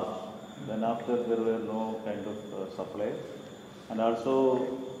March. Then after there were no kind of supply. And also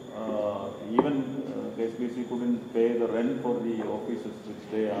even KSBC couldn't pay the rent for the offices which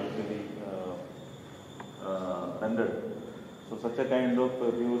they actually rendered. So such a kind of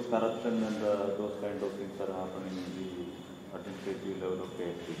abuse, corruption and those kind of things are happening in the administrative level of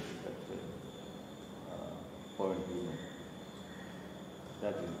KSBC. That's a point we know.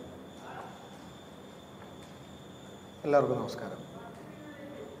 That's it. എല്ലാവർക്കും നമസ്കാരം.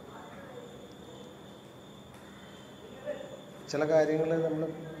 ചില കാര്യങ്ങൾ നമ്മൾ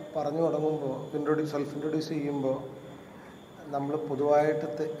പറഞ്ഞു തുടങ്ങുമ്പോൾ self introduce ചെയ്യുമ്പോൾ നമ്മൾ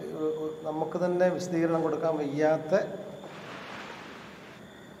പൊതുവായിട്ട് നമുക്ക് തന്നെ വിശദീകരണം കൊടുക്കാൻ വയ്യാത്ത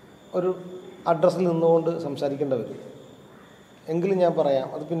ഒരു അഡ്രസ്സിൽ നിന്നുകൊണ്ട് സംസാരിക്കേണ്ടി വരും. എങ്കിലും ഞാൻ പറയാം,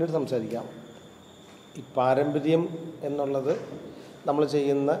 അത് പിന്നീട് സംസാരിക്കാം. ഈ പാരമ്പര്യം എന്നുള്ളത് നമ്മൾ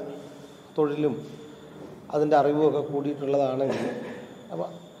ചെയ്യുന്ന തൊഴിലും അതിൻ്റെ അറിവുമൊക്കെ കൂടിയിട്ടുള്ളതാണെങ്കിൽ, അപ്പോൾ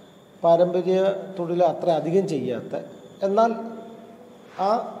പാരമ്പര്യ തൊഴിൽ അത്ര അധികം ചെയ്യാത്ത എന്നാൽ ആ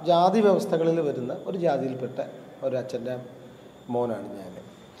ജാതി വ്യവസ്ഥകളിൽ വരുന്ന ഒരു ജാതിയിൽപ്പെട്ട ഒരു അച്ഛൻ്റെ മോനാണ് ഞാൻ.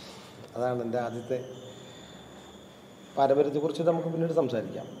 അതാണ് എൻ്റെ ആദ്യത്തെ. പാരമ്പര്യത്തെക്കുറിച്ച് നമുക്ക് പിന്നീട്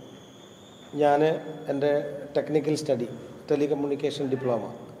സംസാരിക്കാം. ഞാൻ എൻ്റെ ടെക്നിക്കൽ സ്റ്റഡി ടെലികമ്മ്യൂണിക്കേഷൻ ഡിപ്ലോമ,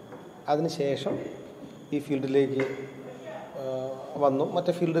 അതിനുശേഷം ഈ ഫീൽഡിലേക്ക് വന്നു.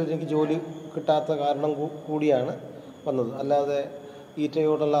 മറ്റേ ഫീൽഡിൽ എനിക്ക് ജോലി കിട്ടാത്ത കാരണം കൂടിയാണ് വന്നത്. അല്ലാതെ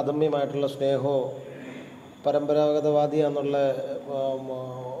ഈറ്റയോടുള്ള അദമ്യമായിട്ടുള്ള സ്നേഹമോ പരമ്പരാഗതവാദിയാന്നുള്ള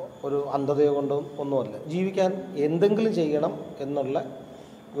ഒരു അന്ധതയോ കൊണ്ടും ഒന്നുമല്ല. ജീവിക്കാൻ എന്തെങ്കിലും ചെയ്യണം എന്നുള്ള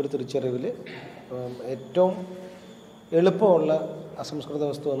ഒരു തിരിച്ചറിവിൽ ഏറ്റവും എളുപ്പമുള്ള അസംസ്കൃത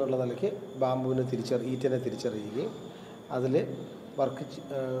വസ്തു എന്നുള്ള നിലയ്ക്ക് ബാമ്പുവിനെ ഈറ്റനെ തിരിച്ചറിയുകയും അതിൽ വർക്ക്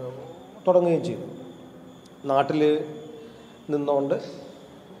തുടങ്ങുകയും ചെയ്തു. നാട്ടിൽ നിന്നുകൊണ്ട്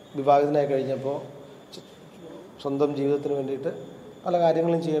വിവാഹിതനായി കഴിഞ്ഞപ്പോൾ സ്വന്തം ജീവിതത്തിന് വേണ്ടിയിട്ട് പല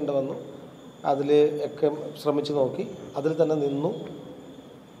കാര്യങ്ങളും ചെയ്യേണ്ടി വന്നു. അതിൽ ഒക്കെ ശ്രമിച്ചു നോക്കി, അതിൽ തന്നെ നിന്നു.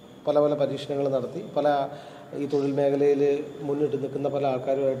 പല പല പരീക്ഷണങ്ങൾ നടത്തി, പല ഈ തൊഴിൽ മേഖലയിൽ മുന്നിട്ട് നിൽക്കുന്ന പല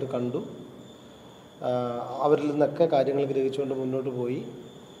ആൾക്കാരുമായിട്ട് കണ്ടു. അവരിൽ നിന്നൊക്കെ കാര്യങ്ങൾ ഗ്രഹിച്ചുകൊണ്ട് മുന്നോട്ട് പോയി.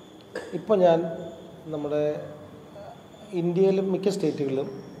 ഇപ്പോൾ ഞാൻ നമ്മുടെ ഇന്ത്യയിലും മിക്ക സ്റ്റേറ്റുകളിലും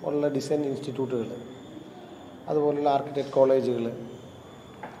ഉള്ള ഡിസൈൻ ഇൻസ്റ്റിറ്റ്യൂട്ടുകൾ, അതുപോലുള്ള ആർക്കിടെക്ട് കോളേജുകൾ,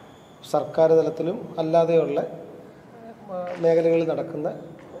 സർക്കാർ തലത്തിലും അല്ലാതെയുള്ള മേഖലകളിൽ നടക്കുന്ന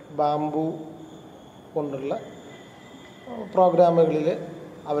ബാംബു കൊണ്ടുള്ള പ്രോഗ്രാമുകളിൽ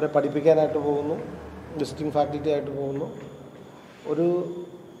അവരെ പഠിപ്പിക്കാനായിട്ട് പോകുന്നു. വിസിറ്റിംഗ് ഫാക്കൽറ്റി ആയിട്ട് പോകുന്നു. ഒരു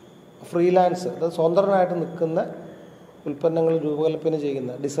ഫ്രീലാൻസ്, അതായത് സ്വതന്ത്രനായിട്ട് നിൽക്കുന്ന ഉൽപ്പന്നങ്ങൾ രൂപകൽപ്പന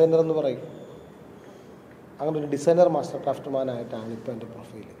ചെയ്യുന്ന ഡിസൈനർ എന്ന് പറയും. അങ്ങനെ ഒരു ഡിസൈനർ മാസ്റ്റർ ക്രാഫ്റ്റ്മാനായിട്ടാണ് ഇപ്പോൾ എൻ്റെ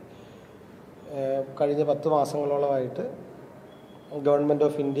പ്രൊഫൈൽ. കഴിഞ്ഞ 10 മാസങ്ങളോളമായിട്ട് government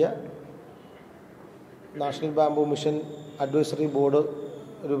of India national bamboo mission advisory board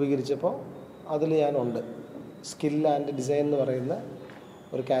രൂപീകരിച്ചപ്പോൾ അതിൽ ഞാനുണ്ട്. സ്കിൽ ആൻഡ് ഡിസൈൻ എന്ന് പറയുന്ന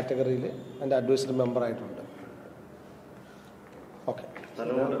ഒരു കാറ്റഗറിയിൽ എൻ്റെ അഡ്വൈസറി മെമ്പറായിട്ടുണ്ട്. ഓക്കെ.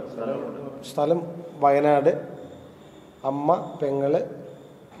 സ്ഥലം വയനാട്. അമ്മ, പെങ്ങള്,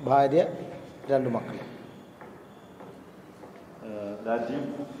 ഭാര്യ, 2 മക്കൾ. Rajiv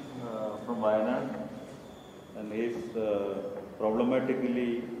from Wayanad, and he is problematically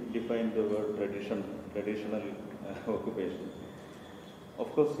defined the word traditional occupation. Of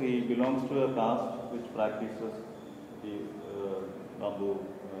course, he belongs to a caste which practices the bamboo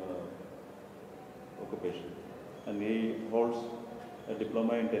occupation, and he holds a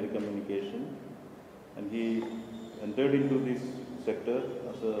diploma in telecommunication, and he entered into this sector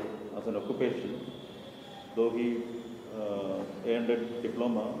as an occupation, though he earned a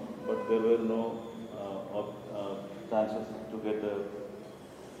diploma, but there were no chances to get an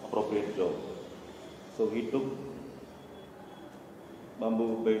appropriate job. So he took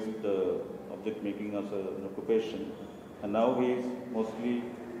bamboo-based object making as an occupation, and now he is mostly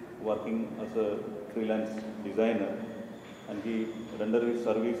working as a freelance designer, and he renders his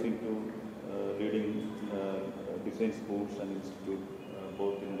service into leading design schools and institutes,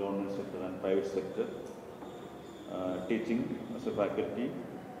 both in government sector and private sector. Teaching as a faculty,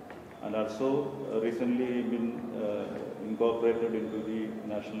 and also recently been incorporated into the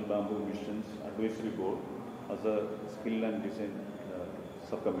National Bamboo Mission's Advisory Board as a skill and design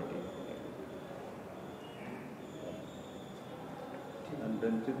subcommittee. And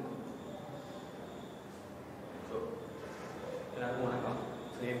then எல்லாருக்கும் வணக்கம்.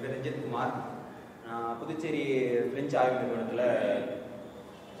 என் பேர் ரஞ்சித் குமார். நான் Puducherry French ஆய்வு நிறுவனத்தில்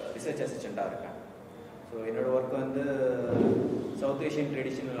research அசிஸ்டண்ட்டாக இருக்கேன். So என்னோடய work வந்து சவுத் ஏஷியன்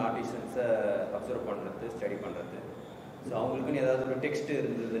ட்ரெடிஷ்னல் ஆர்டிசன்ஸை அப்சர்வ் பண்ணுறது, ஸ்டடி பண்ணுறது. ஸோ அவங்களுக்குன்னு ஏதாவது ஒரு டெக்ஸ்ட்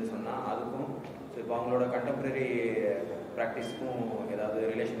இருந்ததுன்னு சொன்னால் அதுக்கும், ஸோ இப்போ அவங்களோட கண்டெம்பரரி ப்ராக்டிஸ்க்கும் ஏதாவது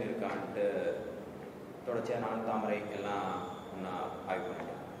ரிலேஷன் இருக்கான்ட்டு தொடர்ச்சியாக நான் தாமரை எல்லாம் நான் ஆய்வு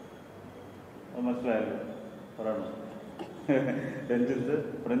பண்ணிட்டேன். മനസ്സിലായല്ലോ, പറയണം. Ranjith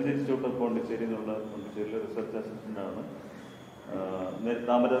French institute of പോണ്ടിച്ചേരിയിലെ research അസിസ്റ്റൻ്റാണ്.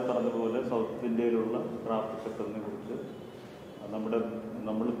 താമര പറഞ്ഞതുപോലെ സൗത്ത് ഇന്ത്യയിലുള്ള ക്രാഫ്റ്റ് സെക്ടറിനെ കുറിച്ച്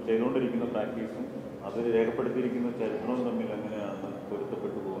നമ്മൾ ചെയ്തുകൊണ്ടിരിക്കുന്ന പ്രാക്ടീസും അത് രേഖപ്പെടുത്തിയിരിക്കുന്ന ചരിത്രവും തമ്മിൽ എങ്ങനെയാണ്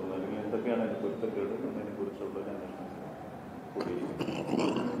പൊരുത്തപ്പെട്ടു പോകുന്നത്, അല്ലെങ്കിൽ എന്തൊക്കെയാണ് അതിന് പൊരുത്തക്കേട് എന്നതിനെ കുറിച്ചുള്ള അന്വേഷണം.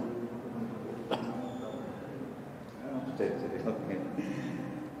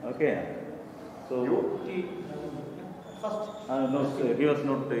 Okay. So no, he was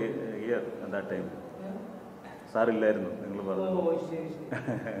not here at that time. സാറില്ലായിരുന്നു നിങ്ങൾ പറഞ്ഞു.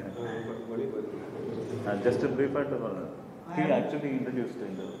 Just a brief ആയിട്ട് പറഞ്ഞു. He actually introduced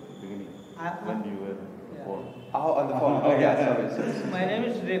in the beginning when you were born. Oh, on the phone. Oh, yeah, sorry. My name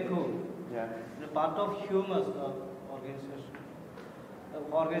is Rekhu. Yeah. I'm a part of HUMAS organization.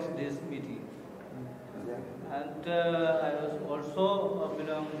 Organized this meeting. Yeah. And I was also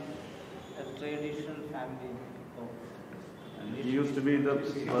belong a traditional family. And he used to be the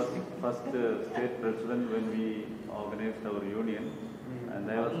first state president when we organized our union, and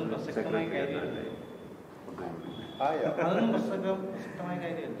I was the secretary at that time.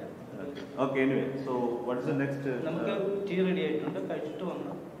 Okay, anyway, so what is the next? നമുക്ക് tea ready ആയിട്ടുണ്ട്, കഴിച്ചിട്ട്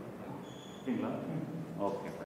വന്നു. Okay.